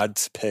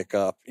 Pods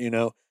pickup.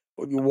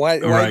 Why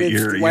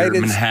your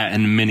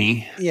Manhattan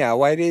Mini? Yeah,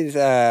 why did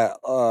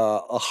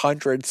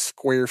 100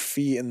 square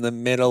feet in the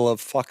middle of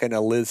fucking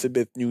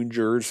Elizabeth, New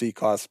Jersey,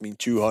 cost me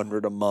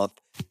 $200 a month?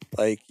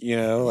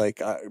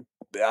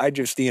 I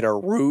just need a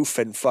roof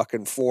and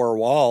fucking 4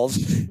 walls.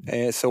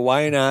 So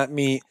why not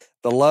meet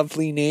the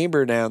lovely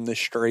neighbor down the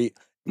street,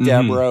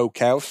 Deborah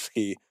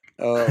Okowski,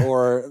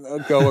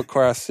 or go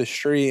across the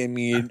street and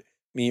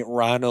meet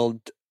Ronald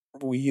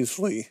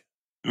Weasley?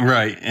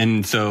 Right.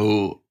 And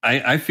so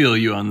I feel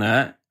you on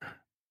that.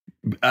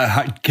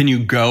 Can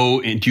you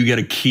go and do you get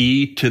a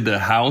key to the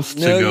house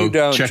to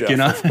go check in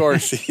on? Of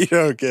course, you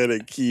don't get a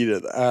key to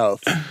the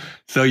house.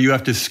 So you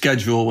have to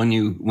schedule when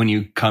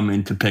you come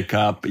in to pick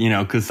up,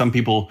 because some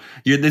people,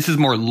 this is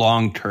more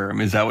long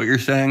term. Is that what you're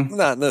saying?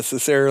 Not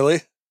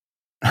necessarily.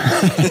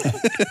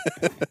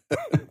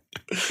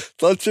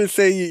 Let's just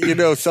say,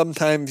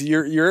 sometimes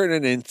you're in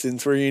an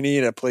instance where you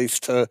need a place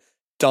to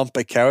dump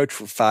a couch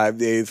for 5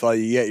 days while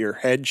you get your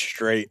head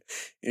straight.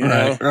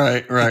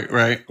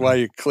 Right. While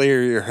you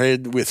clear your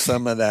head with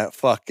some of that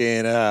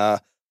fucking,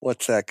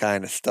 what's that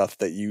kind of stuff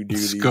that you do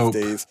these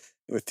days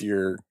with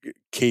your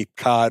Cape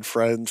Cod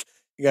friends?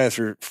 You guys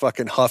are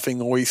fucking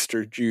huffing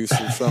oyster juice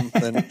or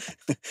something.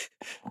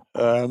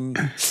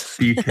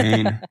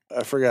 Butane.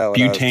 I forgot what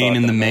butane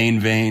in the main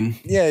vein.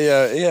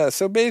 Yeah.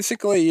 So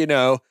basically,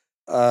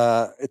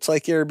 it's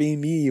like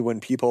Airbnb when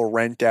people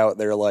rent out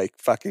their like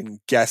fucking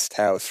guest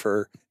house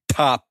for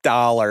top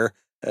dollar,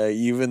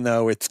 even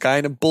though it's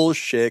kind of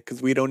bullshit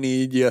because we don't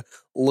need you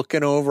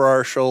looking over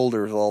our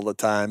shoulders all the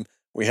time.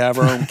 We have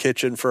our own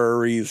kitchen for a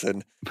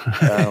reason.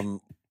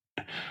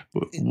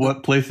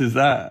 What place is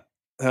that?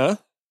 Huh?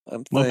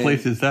 What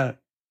place is that?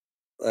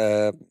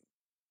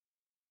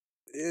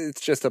 It's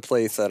just a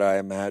place that I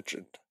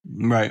imagined.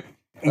 Right.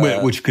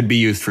 Which could be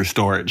used for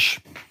storage.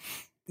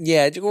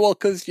 Yeah, well,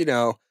 because,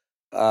 Anna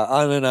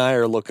and I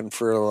are looking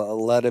for a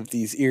lot of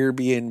these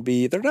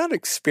Airbnb. They're not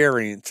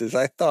experiences.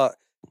 I thought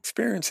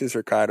experiences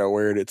are kind of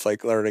weird. It's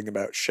like learning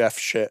about chef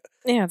shit.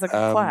 Yeah, it's like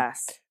a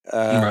class.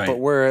 Right.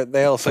 But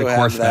they also like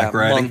have that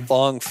riding.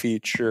 month-long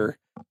feature.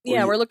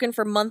 Yeah, we're looking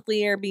for monthly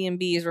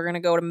Airbnbs. We're going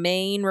to go to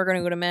Maine. We're going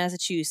to go to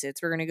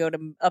Massachusetts. We're going to go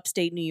to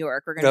upstate New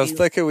York. We're going to. I was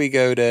thinking we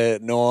go to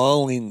New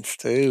Orleans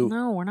too.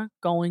 No, we're not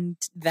going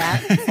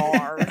that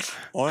far.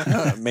 Why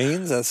not?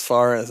 Maine's as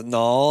far as New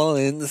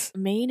Orleans.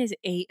 Maine is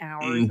 8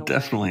 hours away.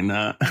 Definitely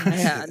not.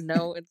 Yeah,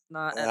 no, it's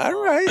not.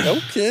 All right,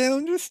 okay.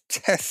 I'm just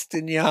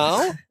testing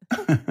y'all.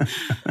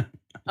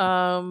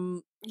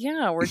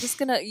 Yeah, we're just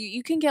gonna.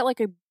 You can get like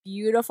a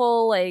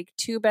beautiful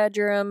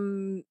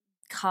 2-bedroom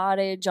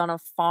cottage on a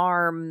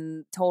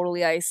farm,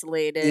 totally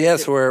isolated.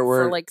 Yes, we're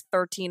for like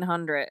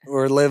 $1,300.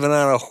 We're living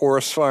on a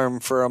horse farm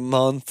for a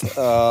month.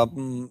 Yeah,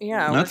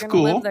 that's we're gonna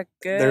cool. live the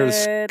good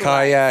There's life.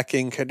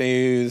 kayaking,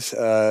 canoes.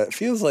 It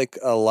feels like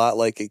a lot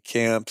like a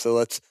camp. So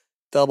let's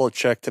double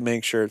check to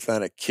make sure it's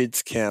not a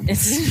kids camp.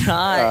 It's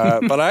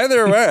not. But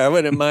either way, I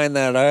wouldn't mind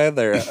that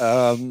either.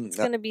 It's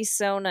gonna be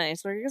so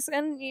nice. We're just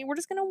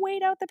gonna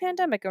wait out the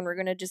pandemic, and we're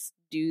gonna just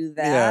do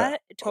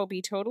that. Yeah.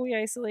 Be totally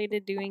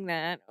isolated doing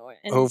that.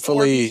 And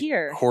hopefully,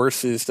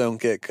 horses don't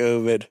get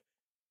COVID.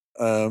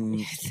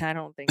 I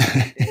don't think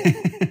they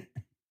do.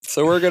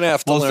 So we're gonna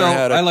have to learn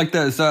how to. I like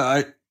that.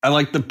 So I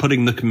like the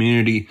putting the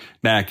community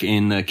back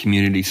in the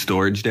community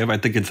storage, Dave. I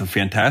think it's a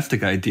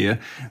fantastic idea.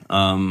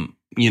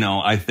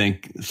 I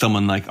think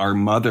someone like our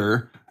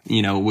mother,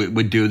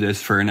 would do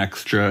this for an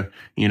extra,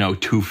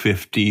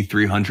 $250,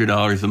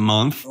 $300 a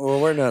month.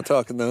 Well, we're not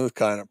talking those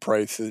kind of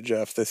prices,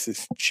 Jeff. This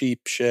is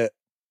cheap shit.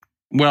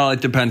 Well,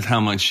 it depends how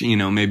much,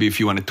 maybe if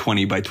you want a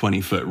 20 by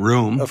 20 foot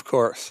room. Of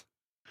course.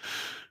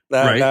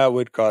 That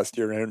would cost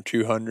you around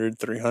 $200,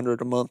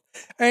 $300 a month.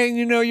 And,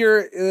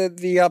 you're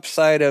the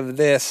upside of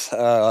this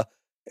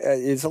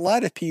is a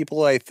lot of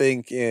people, I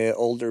think,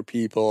 older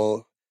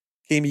people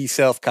can be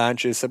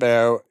self-conscious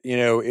about,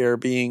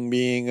 Airbnb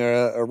being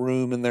a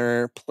room in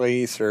their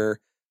place or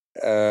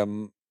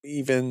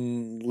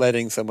even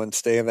letting someone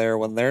stay there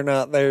when they're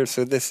not there.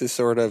 So this is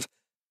sort of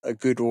a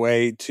good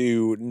way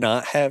to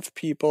not have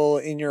people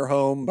in your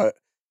home, but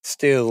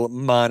still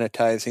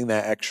monetizing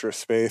that extra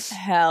space.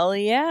 Hell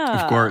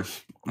yeah. Of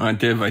course.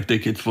 Dave, I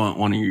think it's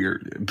one of your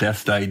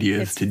best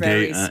ideas to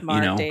date. It's very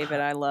smart,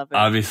 David. I love it.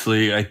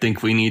 Obviously, I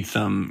think we need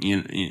some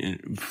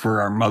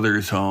for our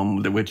mother's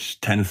home, which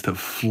tends to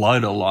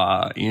flood a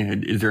lot.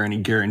 Is there any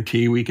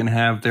guarantee we can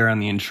have there on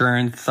the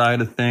insurance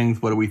side of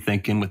things? What are we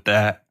thinking with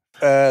that?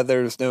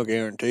 There's no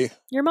guarantee.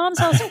 Your mom's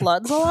house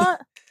floods a lot?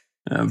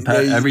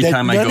 Every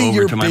time I go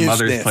over to my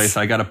mother's place,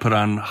 I got to put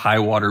on high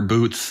water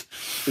boots.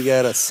 We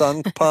got a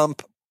sunk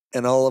pump,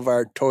 and all of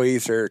our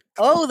toys are.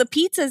 Oh, the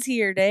pizza's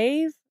here,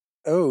 Dave.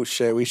 Oh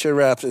shit! We should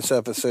wrap this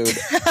episode.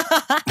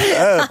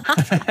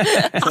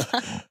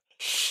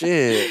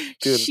 Shit,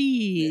 dude.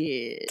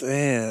 Shit.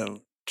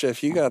 Damn,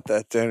 Jeff, you got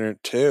that dinner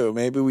too.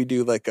 Maybe we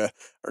do like a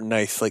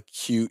nice,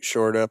 cute,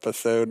 short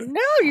episode.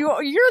 No,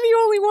 you're the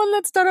only one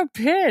that's done a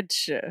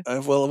pitch.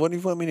 Well, what do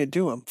you want me to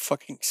do? I'm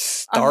fucking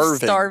starving. I'm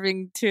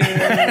starving too.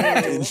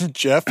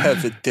 Jeff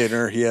has a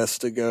dinner he has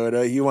to go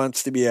to. He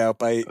wants to be out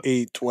by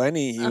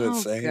 8:20. He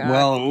was saying. God.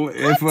 Well,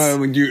 if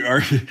would you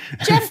are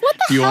Jeff, what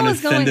the do you hell want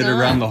is to send going it on?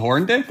 around the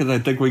horn, Dave? Because I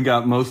think we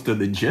got most of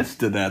the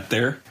gist of that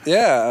there.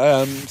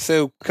 Yeah.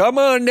 So come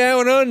on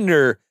down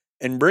under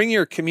and bring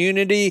your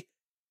community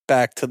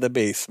back to the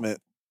basement.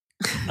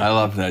 I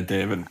love that,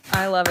 David.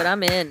 I love it.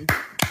 I'm in.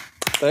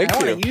 Thank you.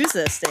 I want to use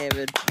this,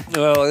 David.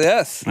 Well,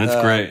 yes.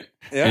 That's great.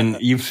 Yeah. And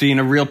you've seen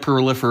a real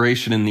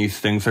proliferation in these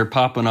things. They're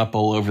popping up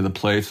all over the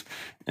place.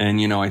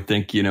 And, I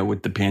think,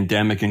 with the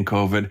pandemic and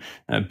COVID,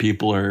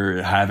 people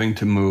are having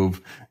to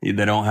move. They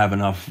don't have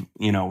enough,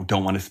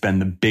 don't want to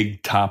spend the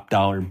big top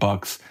dollar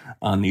bucks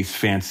on these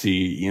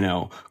fancy,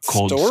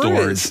 cold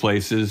storage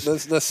places.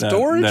 The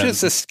storage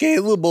is a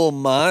scalable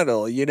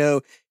model.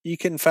 You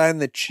can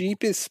find the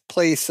cheapest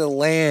place of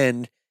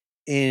land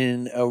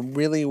in a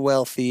really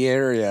wealthy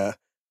area,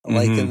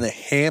 like in the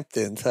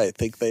Hamptons. I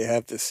think they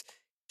have this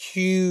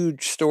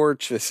huge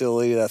storage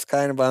facility that's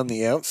kind of on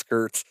the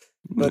outskirts.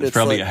 But it's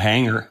probably a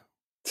hangar.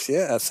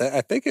 Yeah,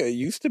 I think it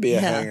used to be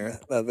a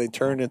hangar that they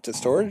turned into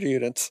storage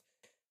units.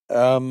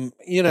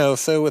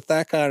 So with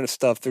that kind of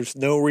stuff, there's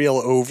no real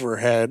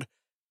overhead.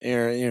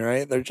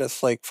 Right? They're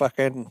just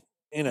fucking,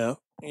 you don't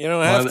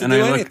have to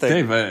do anything.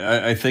 Dave,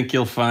 I think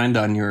you'll find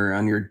on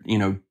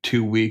your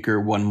 2 week or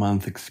 1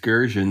 month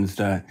excursions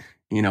that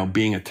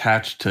being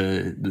attached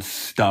to the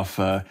stuff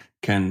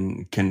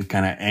can kind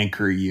of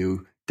anchor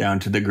you down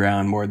to the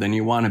ground more than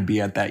you want to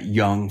be at that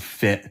young,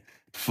 fit,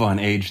 fun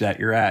age that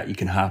you're at. You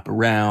can hop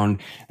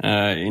around,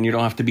 and you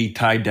don't have to be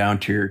tied down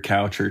to your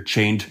couch or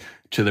chained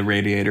to the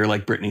radiator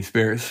like Britney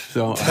Spears.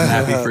 So I'm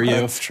happy for you.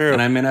 That's true.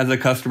 And I'm in as a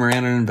customer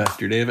and an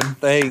investor, David.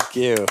 Thank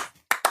you.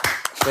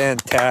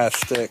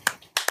 Fantastic.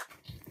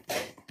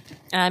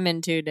 I'm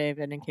in too,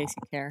 David, in case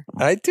you care.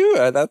 I do.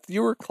 I thought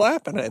you were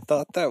clapping. I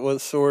thought that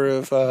was sort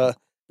of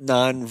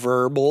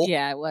non-verbal.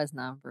 Yeah, it was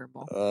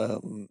non-verbal.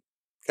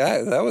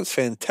 Guys, that was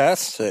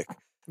fantastic.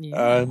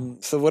 Yeah.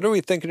 So what are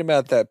we thinking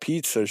about that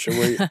pizza? Should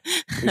we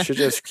should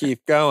just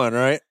keep going,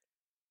 right?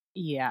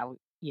 Yeah.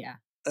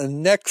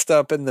 And next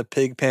up in the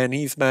pig pen,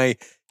 he's my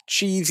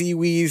cheesy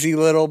wheezy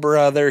little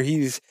brother.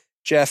 He's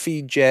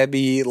Jeffy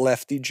Jebby,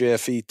 Lefty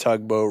Jeffy,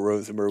 Tugboat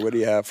Rosenberg. What do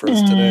you have for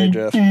us today,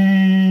 Jeff?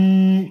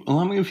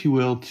 Allow me, if you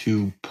will,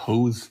 to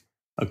pose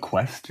a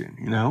question,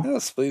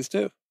 Yes, please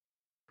do.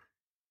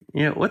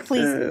 Yeah, what's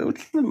the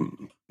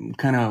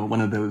kind of one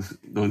of those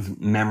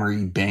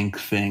memory bank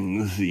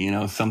things,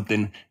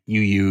 something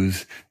you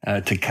use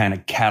to kind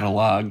of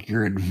catalog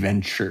your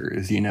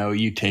adventures?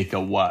 You take a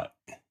what?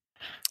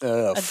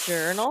 A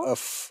journal?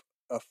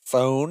 A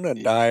phone, a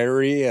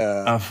diary.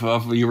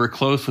 You were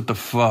close with the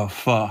photo.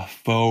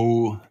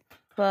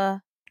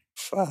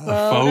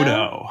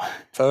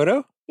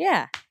 Photo?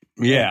 Yeah.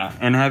 Yeah.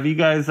 And have you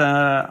guys,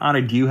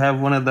 Anna, do you have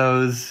one of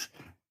those,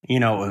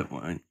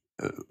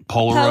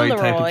 Polaroid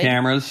type of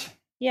cameras?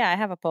 Yeah, I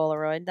have a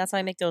Polaroid. That's why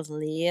I make those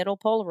little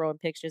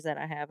Polaroid pictures that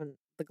I have in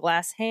the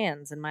glass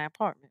hands in my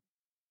apartment.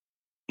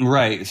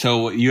 Right.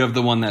 So you have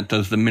the one that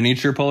does the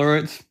miniature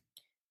Polaroids?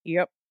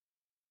 Yep.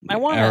 I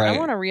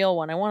want a real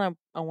one. I want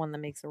a one that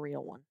makes a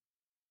real one.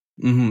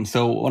 Mm-hmm.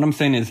 So what I'm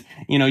saying is,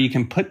 you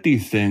can put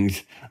these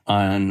things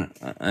on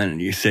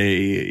you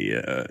say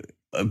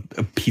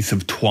a piece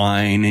of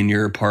twine in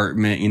your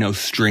apartment,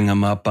 string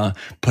them up,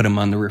 put them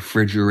on the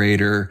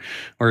refrigerator,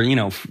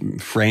 or,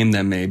 frame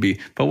them maybe.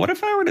 But what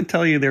if I were to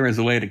tell you there was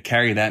a way to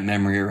carry that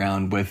memory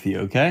around with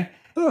you, okay?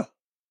 Huh.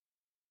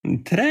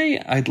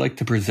 Today, I'd like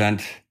to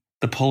present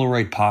the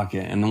Polaroid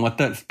Pocket. And what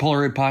that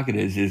Polaroid Pocket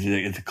is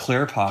it's a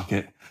clear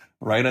pocket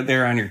right up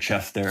there on your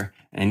chest there.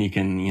 And you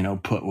can,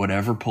 put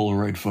whatever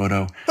Polaroid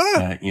photo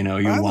that, you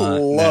I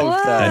want.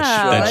 love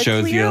that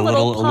shows you a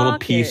little pocket.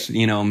 piece,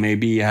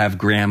 maybe you have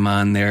grandma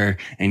on there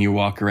and you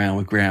walk around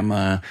with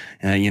grandma,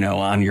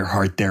 on your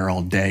heart there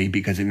all day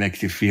because it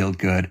makes you feel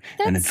good.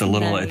 And it's a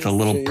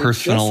little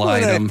personal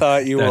item. I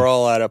thought you were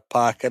all out of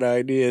pocket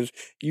ideas.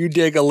 You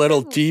dig a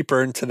little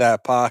deeper into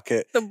that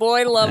pocket. The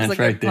boy loves a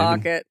good David.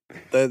 pocket.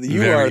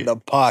 You are the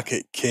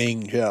pocket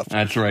king, Jeff.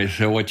 That's right.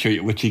 So what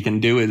you can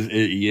do is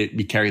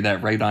you carry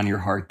that right on your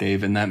heart,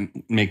 Dave, and that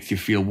makes you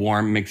feel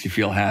warm, makes you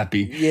feel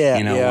happy. Yeah.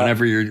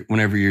 Whenever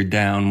you're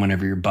down,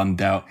 whenever you're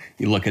bummed out,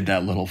 you look at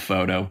that little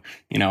photo,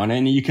 and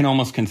then you can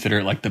almost consider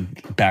it like the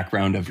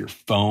background of your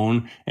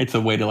phone. It's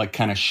a way to like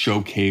kind of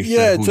showcase.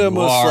 Yeah, it's who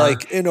almost you are,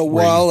 like in a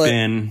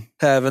wallet,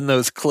 having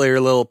those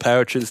clear little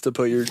pouches to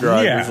put your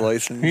driver's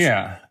license.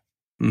 Yeah.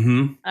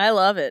 Mm-hmm. I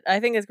love it. I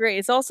think it's great.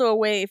 It's also a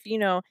way if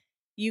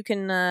you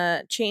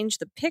can change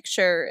the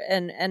picture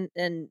and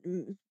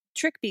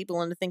trick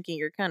people into thinking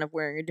you're kind of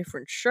wearing a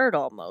different shirt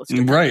almost.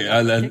 Right.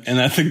 And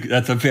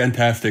that's a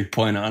fantastic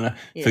point, Anna.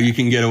 Yeah. So you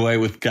can get away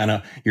with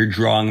you're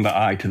drawing the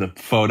eye to the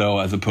photo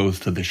as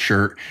opposed to the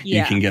shirt.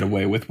 Yeah. You can get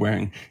away with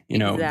wearing,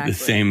 the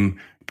same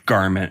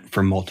garment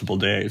for multiple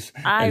days.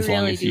 I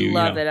really do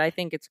love it. I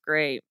think it's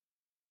great.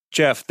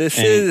 Jeff, this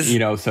is...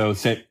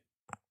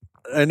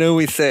 I know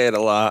we say it a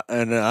lot,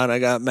 and Anna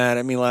got mad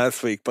at me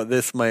last week, but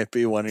this might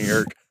be one of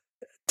your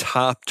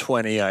top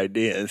 20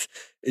 ideas.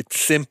 It's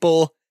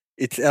simple,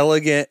 it's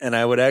elegant, and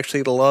I would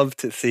actually love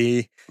to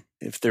see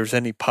if there's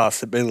any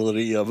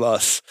possibility of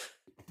us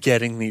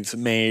getting these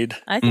made.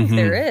 I think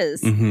there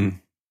is. I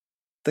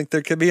think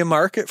there could be a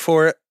market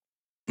for it.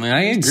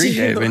 I agree,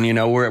 Dave. And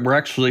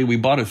we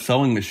bought a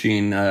sewing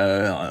machine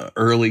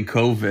early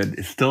COVID.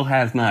 It still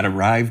has not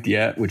arrived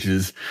yet, which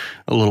is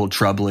a little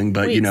troubling.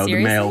 But seriously? The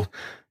mail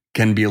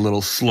can be a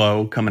little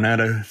slow coming out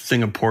of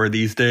Singapore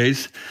these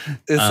days.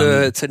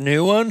 It's a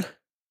new one.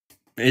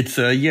 It's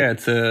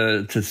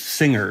a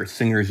Singer.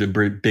 Singer's a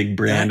big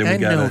brand. I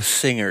know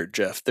Singer,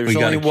 Jeff. There's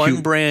only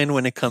one brand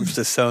when it comes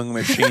to sewing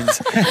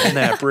machines, and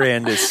that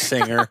brand is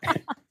Singer.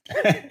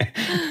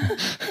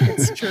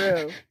 It's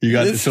true.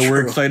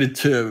 We're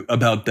excited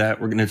about that.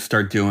 We're going to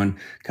start doing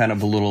kind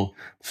of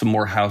some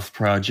more house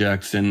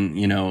projects and,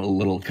 a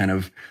little kind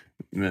of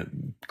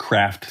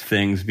craft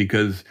things,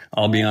 because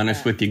I'll be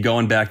honest with you,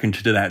 going back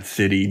into that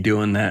city,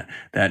 doing that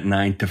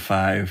 9 to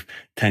 5,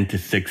 10 to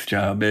 6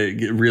 job,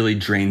 it really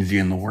drains you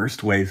in the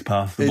worst ways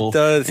possible. It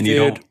does, and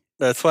dude.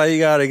 That's why you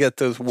got to get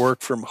those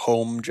work from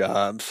home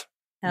jobs.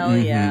 Hell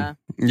yeah.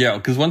 Yeah,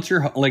 because once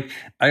you're like,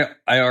 I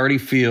already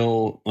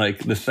feel like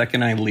the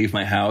second I leave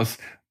my house,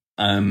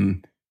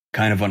 I'm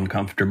kind of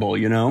uncomfortable,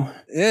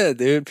 Yeah,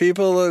 dude.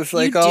 People is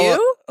like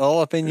all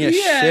up in your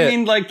shit. Yeah, I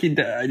mean, like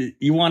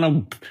you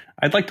want to.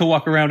 I'd like to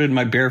walk around in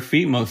my bare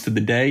feet most of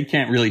the day. You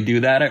can't really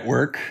do that at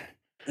work.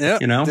 Yeah,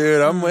 dude,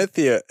 I'm with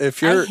you.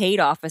 I hate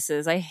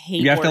offices. I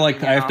hate. You have to I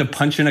have to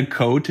punch in a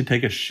code to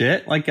take a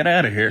shit. Like, get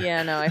out of here.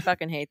 Yeah, no, I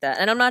fucking hate that,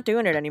 and I'm not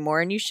doing it anymore.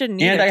 And you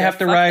shouldn't. And either, I have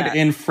to fuck ride that.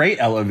 in freight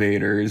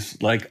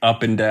elevators, like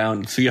up and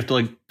down. So you have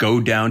to go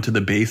down to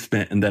the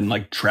basement and then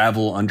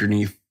travel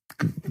underneath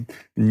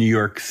New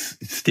York's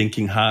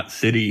stinking hot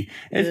city.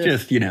 It's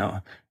just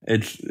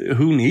it's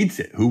who needs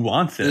it? Who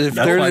wants it?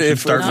 That's why I should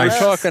start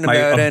my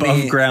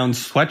above ground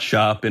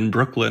sweatshop in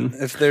Brooklyn.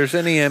 If there's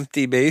any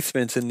empty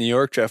basements in New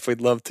York, Jeff,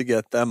 we'd love to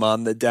get them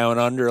on the down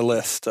under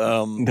list.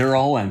 They're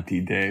all empty,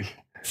 Dave.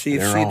 See,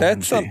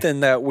 that's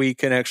something that we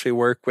can actually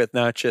work with,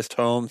 not just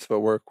homes,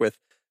 but work with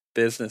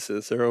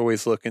businesses. They're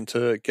always looking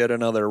to get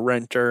another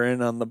renter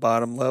in on the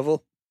bottom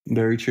level.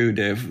 Very true,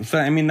 Dave. So,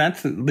 I mean,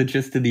 that's the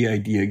gist of the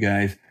idea,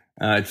 guys.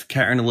 It's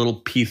carrying a little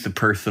piece of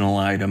personal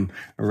item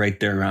right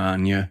there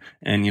on you.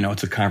 And,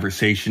 it's a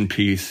conversation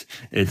piece.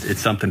 It's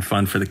something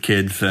fun for the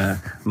kids,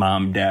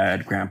 mom,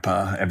 dad,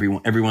 grandpa,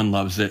 everyone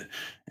loves it.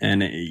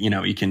 And,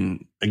 you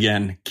can,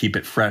 again, keep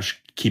it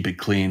fresh, keep it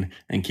clean,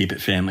 and keep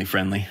it family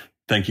friendly.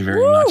 Thank you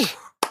very much.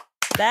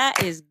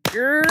 That is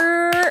good.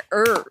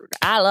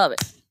 I love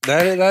it.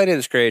 That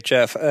is great,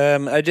 Jeff.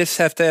 I just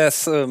have to ask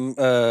some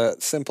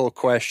simple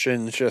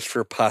questions just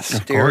for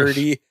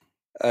posterity.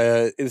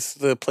 Is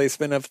the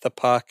placement of the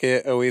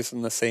pocket always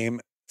in the same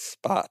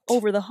spot?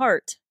 Over the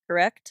heart,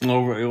 correct?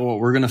 Well,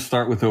 we're going to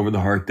start with over the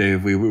heart,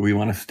 Dave. We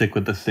want to stick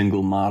with the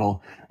single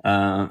model.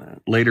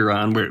 Later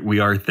on, we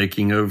are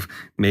thinking of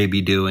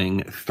maybe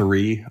doing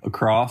 3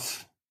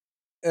 across.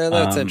 Yeah,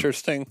 that's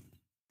interesting.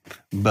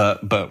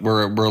 But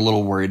we're a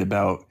little worried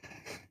about,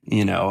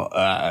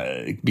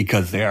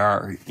 because they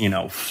are,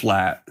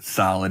 flat,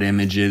 solid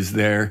images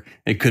there.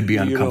 It could be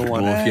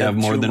uncomfortable if you have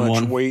more than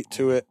one. Weight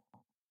to it.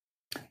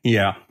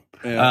 Yeah.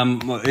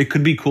 It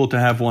could be cool to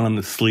have one on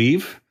the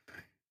sleeve.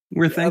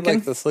 We're thinking. I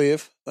like the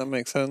sleeve. That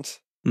makes sense.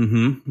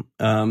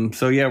 Mm-hmm.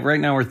 So yeah, right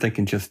now we're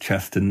thinking just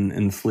chest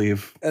and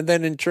sleeve. And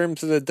then in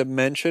terms of the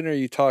dimension, are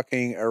you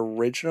talking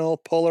original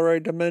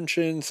Polaroid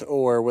dimensions,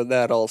 or would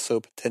that also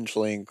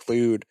potentially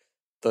include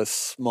the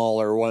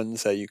smaller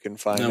ones that you can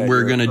find?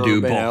 We're going to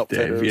do both,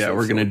 Dave. Yeah,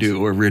 we're going to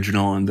do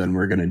original, and then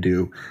we're going to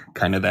do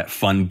kind of that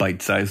fun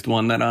bite-sized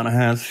one that Anna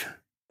has.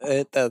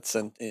 That's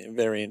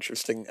very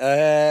interesting.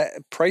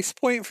 Price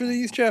point for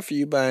these, Jeff? Are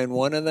you buying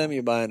one of them?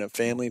 You buying a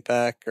family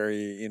pack, or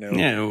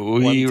Yeah,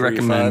 we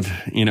recommend.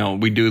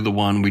 We do the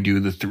 1, we do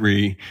the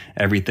 3.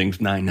 Everything's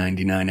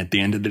 $9.99 at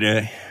the end of the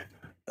day.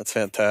 That's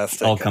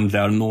fantastic. All comes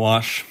out in the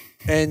wash.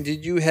 And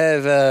did you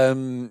have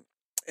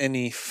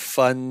any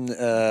fun,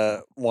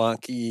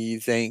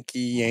 wonky,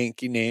 zanky,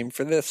 Yankee name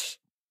for this?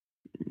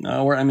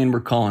 No,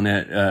 we're calling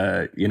it,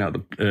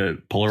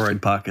 the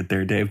Polaroid Pocket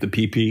there, Dave. The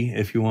PP,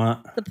 if you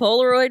want. The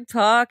Polaroid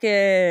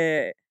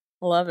Pocket.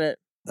 Love it.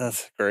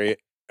 That's great.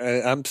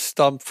 I'm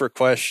stumped for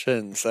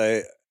questions.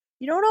 You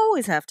don't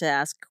always have to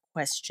ask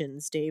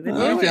questions, David.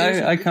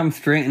 I come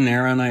straight and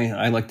narrow, and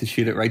I like to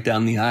shoot it right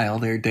down the aisle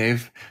there,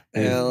 Dave.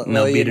 There's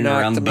no beating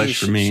around the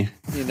bush for me.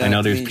 I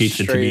know there's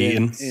pizza to be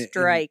eaten.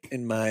 Strike.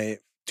 In my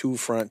 2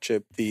 front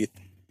chip teeth.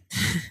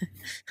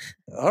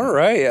 All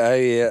right,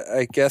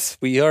 I guess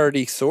we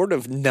already sort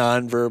of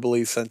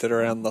non-verbally sent it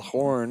around the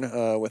horn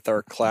with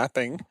our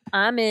clapping.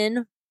 I'm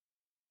in.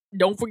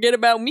 Don't forget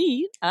about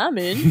me. I'm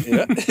in.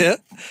 Yeah.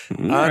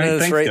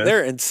 Anna's right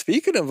there. And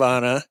speaking of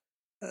Anna,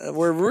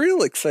 we're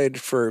real excited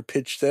for her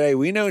pitch today.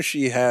 We know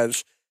she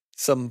has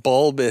some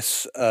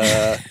bulbous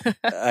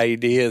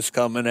ideas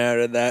coming out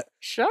of that.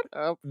 Shut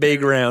up.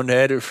 Big round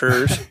head of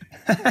hers.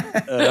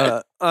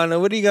 Anna,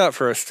 what do you got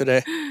for us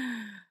today?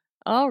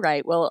 All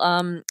right. Well,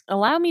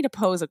 allow me to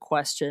pose a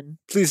question.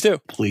 Please do.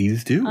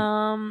 Please do.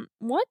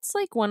 What's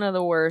like one of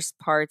the worst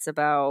parts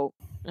about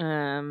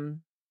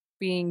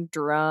being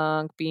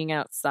drunk, being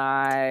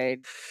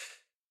outside,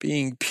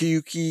 being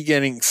pukey,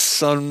 getting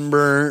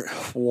sunburnt,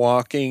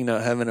 walking,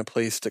 not having a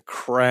place to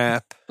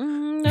crap?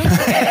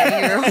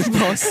 Okay, you're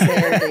almost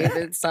there,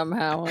 David.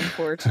 Somehow,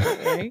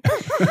 unfortunately,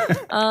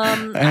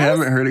 I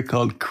haven't heard it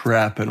called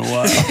crap in a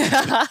while.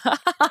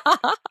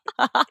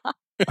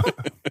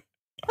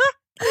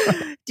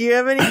 Do you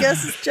have any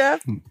guesses,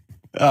 Jeff?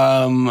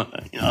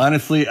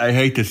 Honestly, I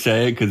hate to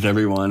say it because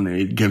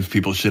it gives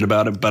people shit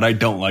about it, but I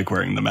don't like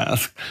wearing the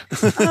mask.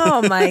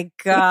 Oh my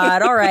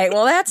God. All right.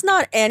 Well, that's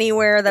not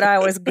anywhere that I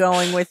was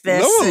going with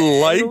this. No one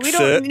likes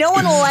it. No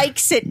one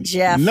likes it,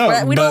 Jeff.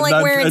 No, we don't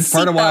like wearing it's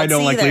part of why I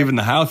don't either. like leaving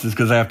the house is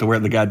because I have to wear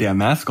the goddamn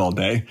mask all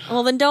day.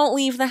 Well, then don't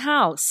leave the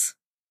house.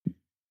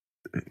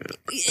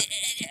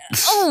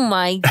 Oh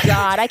my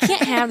God. I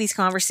can't have these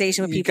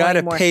conversations with people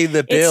anymore. You gotta pay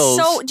the bills.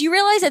 Do you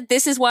realize that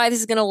this is why this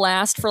is going to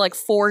last for like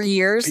 4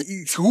 years?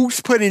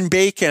 Who's putting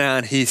bacon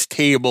on his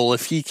table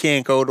if he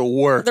can't go to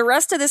work? The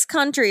rest of this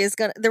country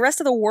the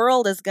rest of the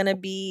world is going to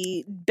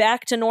be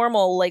back to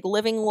normal, like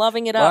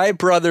loving it up. My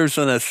brother's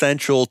an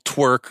essential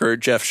twerker,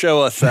 Jeff.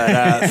 Show us that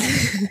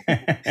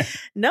ass.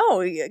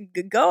 No,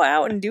 go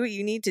out and do what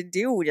you need to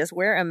do. Just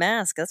wear a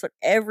mask. That's what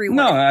everyone.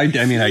 No, I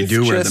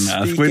do wear the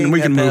mask.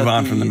 We can move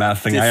on from the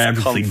mask thing. I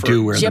obviously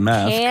do wear the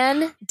mask.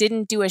 Japan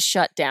didn't do a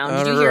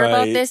shutdown. Did you hear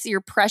about this? Your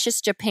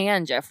precious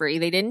Japan, Jeffrey.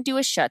 They didn't do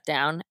a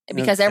shutdown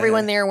because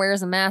everyone there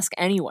wears a mask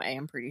anyway,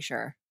 I'm pretty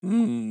sure.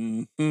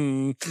 Mm-hmm.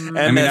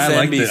 I mean, I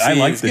like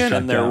the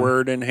shutdown. Their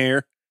word in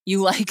here.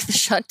 You like the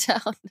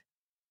shutdown?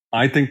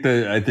 I think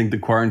the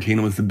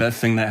quarantine was the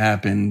best thing that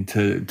happened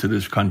to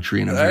this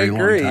country in a very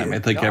long time. I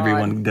think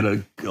everyone did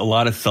a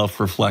lot of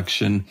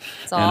self-reflection.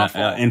 It's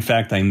awful. In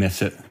fact, I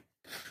miss it.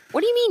 What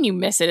do you mean you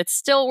miss it? It's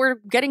still, we're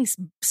getting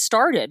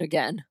started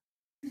again.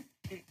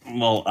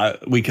 Well,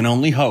 we can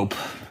only hope.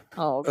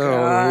 Oh,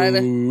 God.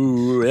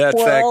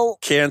 That's that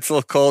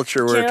cancel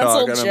culture we're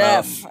talking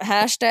Jeff. about.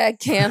 Hashtag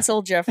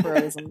cancel Jeff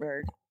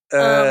Rosenberg.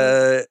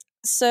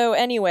 So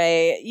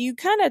anyway, you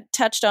kind of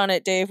touched on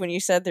it, Dave, when you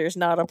said there's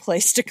not a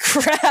place to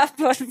crap,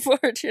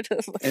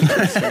 unfortunately.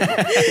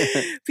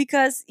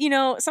 Because,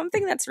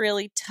 something that's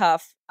really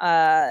tough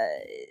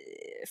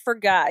for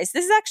guys,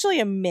 this is actually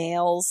a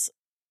male's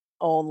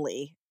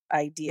only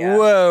idea.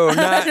 Whoa,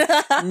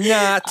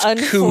 not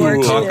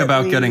cool. Talk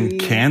about getting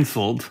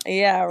canceled.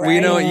 Yeah, right. We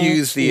don't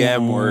use the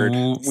M word.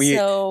 We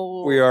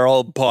are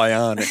all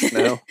bionic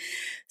now.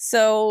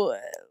 So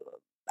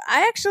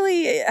I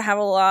actually have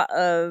a lot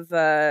of,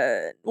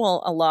 a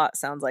lot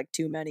sounds like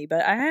too many,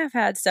 but I have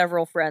had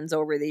several friends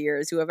over the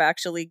years who have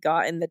actually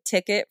gotten the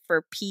ticket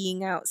for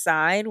peeing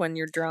outside when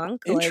you're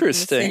drunk.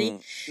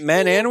 Interesting.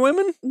 Men and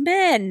women?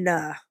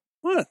 Men.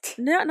 What?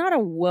 Not a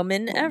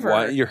woman ever.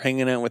 What? You're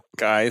hanging out with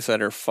guys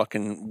that are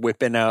fucking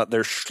whipping out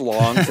their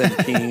schlongs and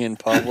peeing in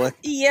public?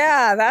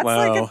 Yeah, that's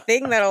like a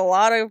thing that a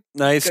lot of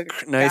nice do.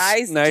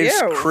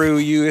 Crew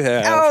you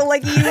have. Oh,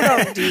 like you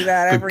don't do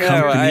that every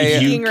time. I'm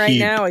peeing right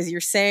now as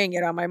you're saying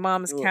it on my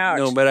mom's couch.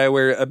 No, but I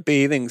wear a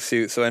bathing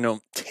suit so I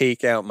don't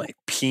take out my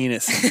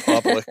penis in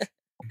public.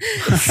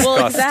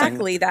 Well,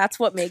 exactly. That's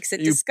what makes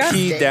it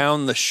disgusting. You pee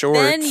down the shorts.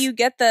 Then you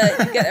get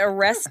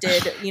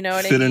arrested. You know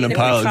what I mean? Sit in a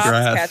pile of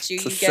grass.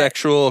 It's a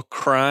sexual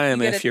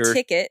crime if you're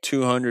ticket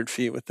 200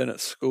 feet within a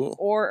school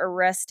or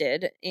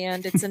arrested,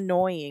 and it's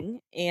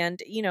annoying.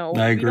 And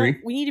I agree.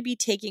 We need to be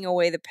taking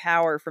away the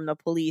power from the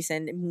police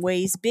in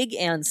ways big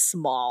and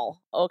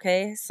small.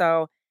 Okay,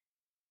 so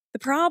the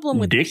problem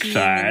with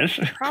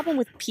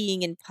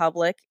peeing in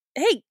public.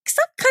 Hey,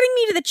 stop cutting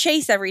me to the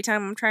chase every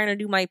time I'm trying to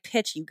do my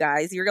pitch, you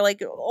guys. You're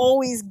like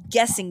always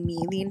guessing me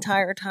the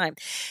entire time.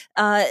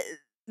 Perhaps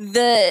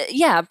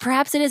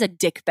it is a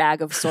dick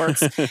bag of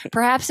sorts.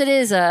 Perhaps it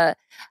is a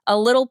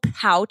little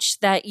pouch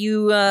that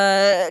you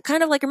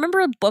kind of like, remember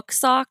a book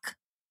sock?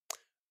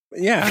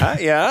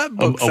 Yeah.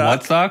 Book sock. A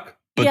what sock?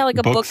 Like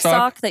a book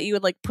sock that you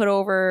would like put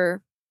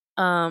over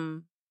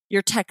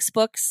your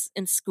textbooks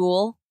in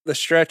school. The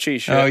stretchy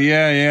shit. Oh,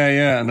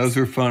 yeah. Those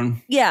are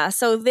fun. Yeah,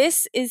 so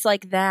this is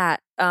like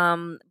that,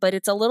 but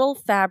it's a little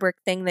fabric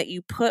thing that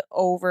you put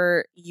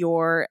over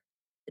your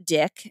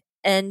dick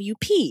and you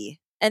pee.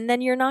 And then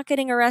you're not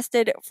getting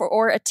arrested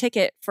or a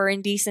ticket for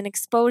indecent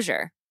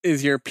exposure.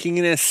 Is your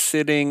penis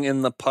sitting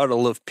in the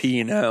puddle of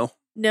pee now?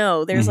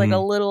 No, there's like a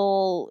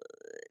little...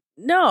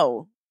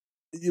 No.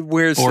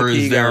 Where's the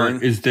pee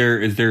going? Is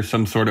there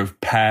some sort of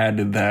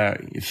pad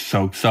that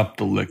soaks up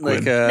the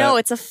liquid? No,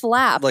 it's a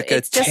flap. Like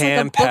it's just Tampax.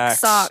 like a book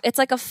sock. It's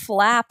like a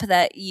flap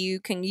that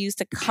you can use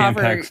to cover.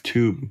 Tampax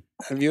tube.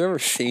 Have you ever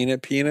seen a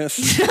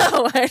penis?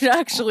 No, I'm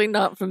actually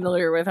not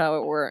familiar with how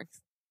it works.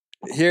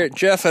 Here,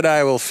 Jeff and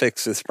I will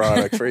fix this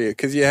product for you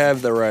because you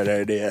have the right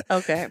idea.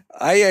 Okay.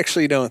 I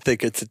actually don't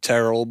think it's a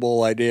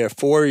terrible idea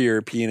for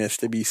your penis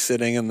to be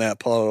sitting in that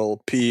puddle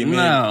of pee.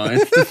 No,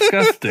 it's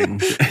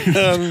disgusting.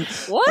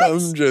 What?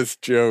 I'm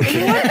just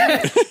joking.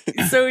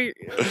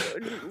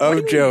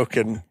 I'm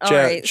joking.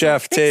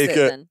 Jeff, take it.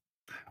 Then.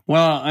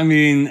 Well, I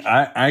mean,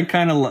 I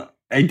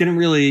didn't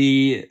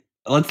really.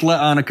 Let's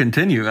let Anna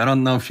continue. I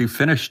don't know if she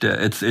finished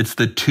it. It's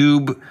the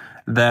tube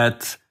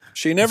that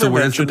she never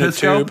mentioned a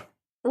tube.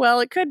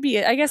 Well, it could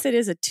be. I guess it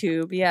is a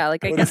tube. Yeah,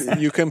 like I guess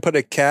you can put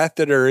a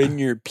catheter in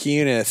your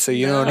penis, so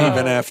you don't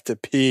even have to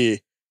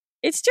pee.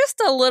 It's just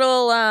a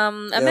little.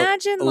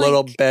 Imagine a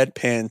little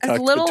bedpan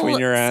tucked between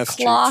your ass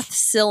cheeks. Cloth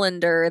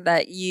cylinder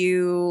that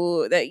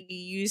you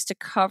use to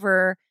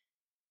cover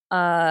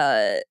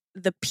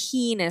the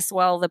penis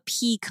while the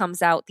pee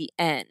comes out the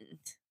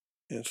end.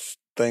 Yes,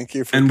 thank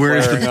you for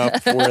clearing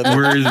up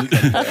where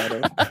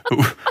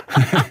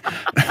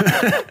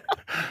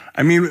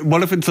I mean,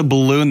 what if it's a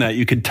balloon that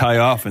you could tie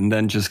off and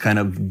then just kind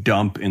of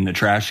dump in the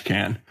trash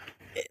can?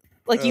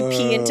 Like you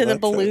pee into the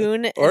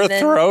balloon or and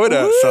then, throw it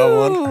at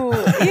someone.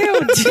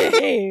 Ew,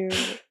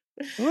 Dave.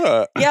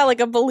 What? Yeah, like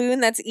a balloon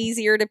that's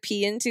easier to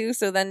pee into,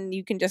 so then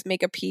you can just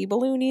make a pee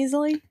balloon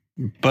easily.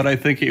 But I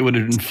think it would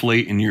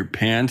inflate in your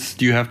pants.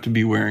 Do you have to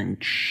be wearing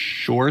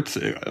shorts?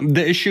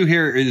 The issue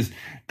here is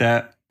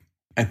that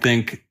I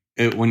think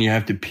when you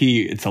have to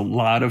pee, it's a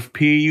lot of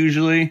pee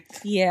usually.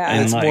 Yeah,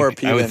 and it's more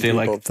pee than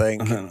people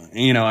think.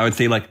 I would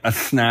say like a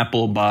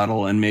Snapple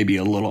bottle and maybe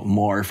a little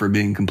more, for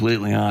being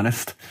completely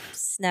honest.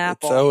 Snapple.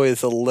 It's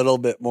always a little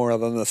bit more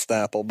than the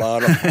Snapple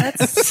bottle.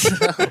 That's so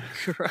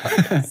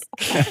gross.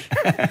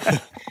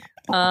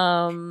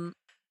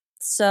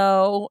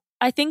 So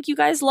I think you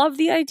guys love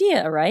the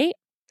idea, right?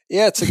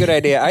 Yeah, it's a good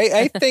idea.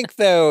 I think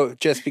though,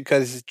 just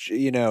because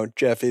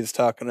Jeff is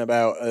talking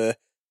about a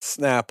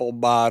Snapple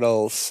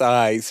bottle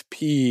size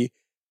pee,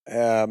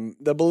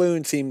 the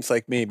balloon seems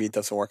like maybe it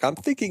doesn't work. I'm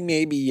thinking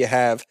maybe you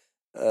have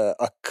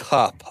a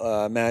cup.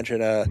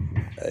 Imagine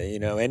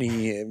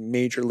any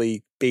Major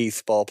League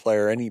Baseball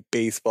player, any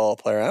baseball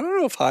player. I don't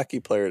know if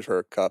hockey players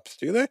wear cups,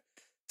 do they?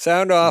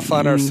 Sound off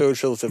on our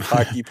socials if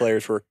hockey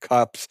players wear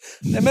cups.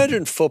 I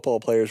imagine football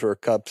players wear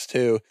cups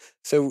too.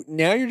 So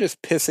now you're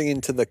just pissing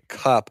into the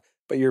cup,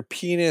 but your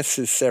penis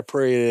is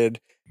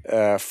separated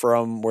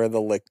from where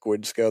the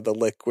liquids go. The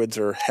liquids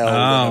are held in a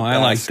basket. I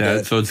like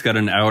that. So it's got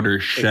an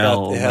outer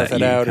shell that you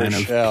kind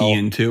of pee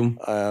into.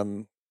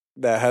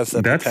 That has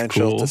the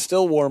potential to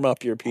still warm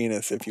up your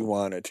penis if you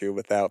wanted to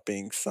without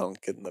being sunk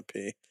in the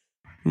pee.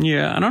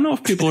 Yeah, I don't know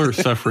if people are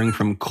suffering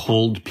from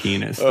cold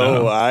penis,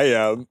 though. Oh, I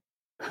am.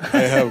 I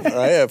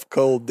have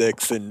cold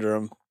dick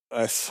syndrome.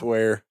 I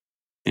swear.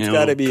 It's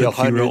got to be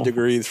 100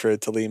 degrees for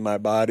it to leave my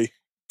body.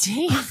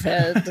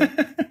 David.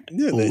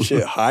 Yeah, that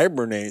shit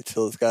hibernates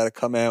till it's got to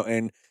come out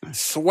and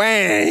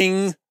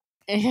swang.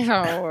 Ew.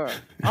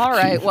 All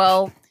right.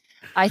 Well,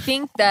 I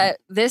think that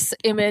this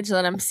image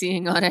that I'm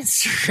seeing on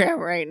Instagram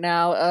right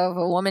now of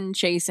a woman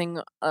chasing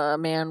a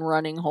man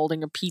running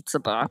holding a pizza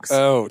box.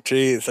 Oh,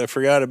 geez. I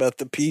forgot about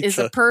the pizza. Is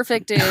a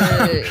perfect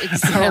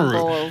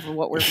example of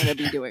what we're going to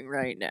be doing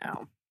right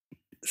now.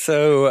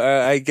 So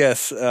I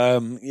guess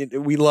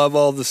we love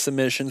all the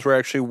submissions. We're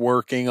actually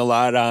working a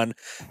lot on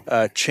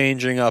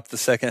changing up the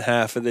second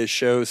half of this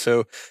show.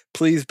 So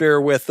please bear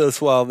with us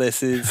while this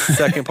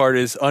second part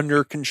is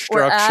under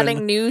construction. We're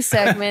adding new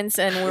segments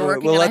and we're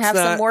working. I have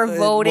some more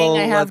voting.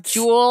 I have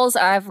Jules.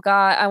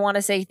 I want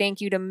to say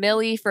thank you to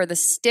Millie for the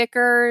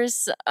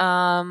stickers.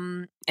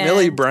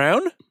 Millie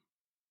Brown?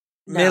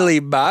 No. Millie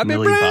Bobby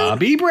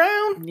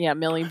Brown? Yeah,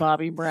 Millie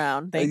Bobby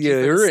Brown. Thank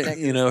you for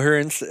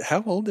the stickers.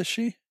 How old is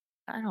she?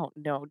 I don't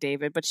know,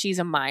 David, but she's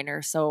a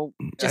minor, so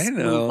just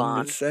move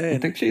on. I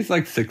think she's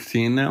like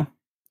 16 now.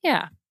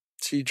 Yeah.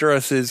 She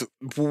dresses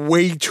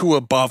way too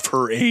above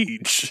her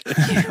age.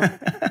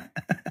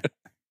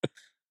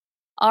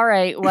 All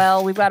right,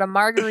 well, we've got a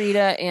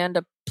margarita and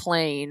a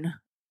plain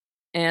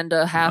and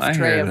a half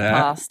tray of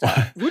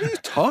pasta. What are you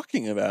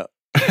talking about?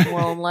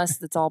 Well,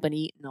 unless it's all been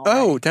eaten already.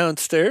 Oh,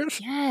 downstairs?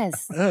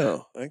 Yes.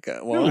 Oh, okay.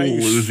 Well,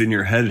 you're losing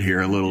your head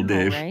here a little,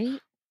 Dave. Right?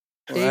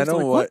 Well, I don't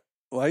know what.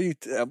 Why you?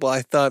 Well,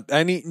 I thought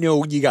I didn't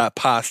know you got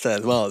pasta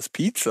as well as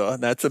pizza.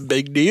 That's a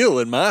big deal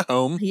in my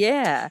home.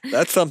 Yeah,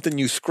 that's something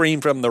you scream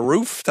from the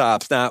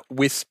rooftops, not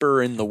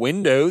whisper in the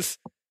windows.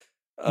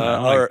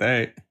 All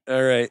right.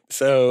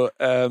 So,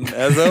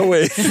 as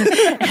always,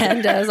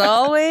 and as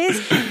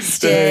always,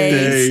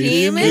 stay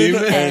scheming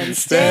and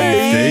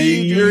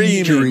stay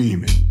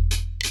dreaming.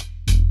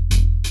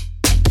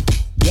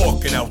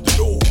 Walking out the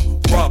door,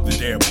 robbing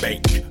their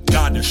bank,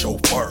 got the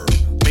chauffeur,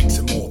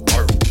 mixing more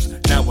pearls.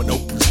 Now an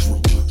open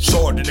screw.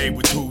 Chardonnay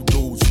with 2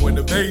 dudes for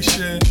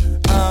innovation.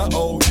 I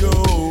owe you.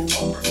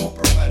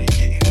 Oprah money,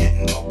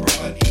 getting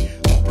Oprah money.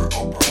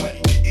 Oprah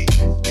money, getting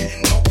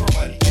Oprah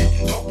money.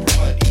 Getting Oprah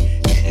money,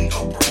 getting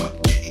Oprah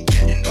money.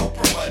 Getting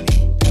Oprah money.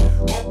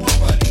 Oprah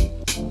money.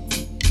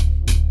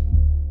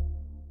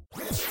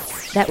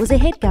 That was a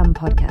HeadGum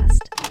podcast.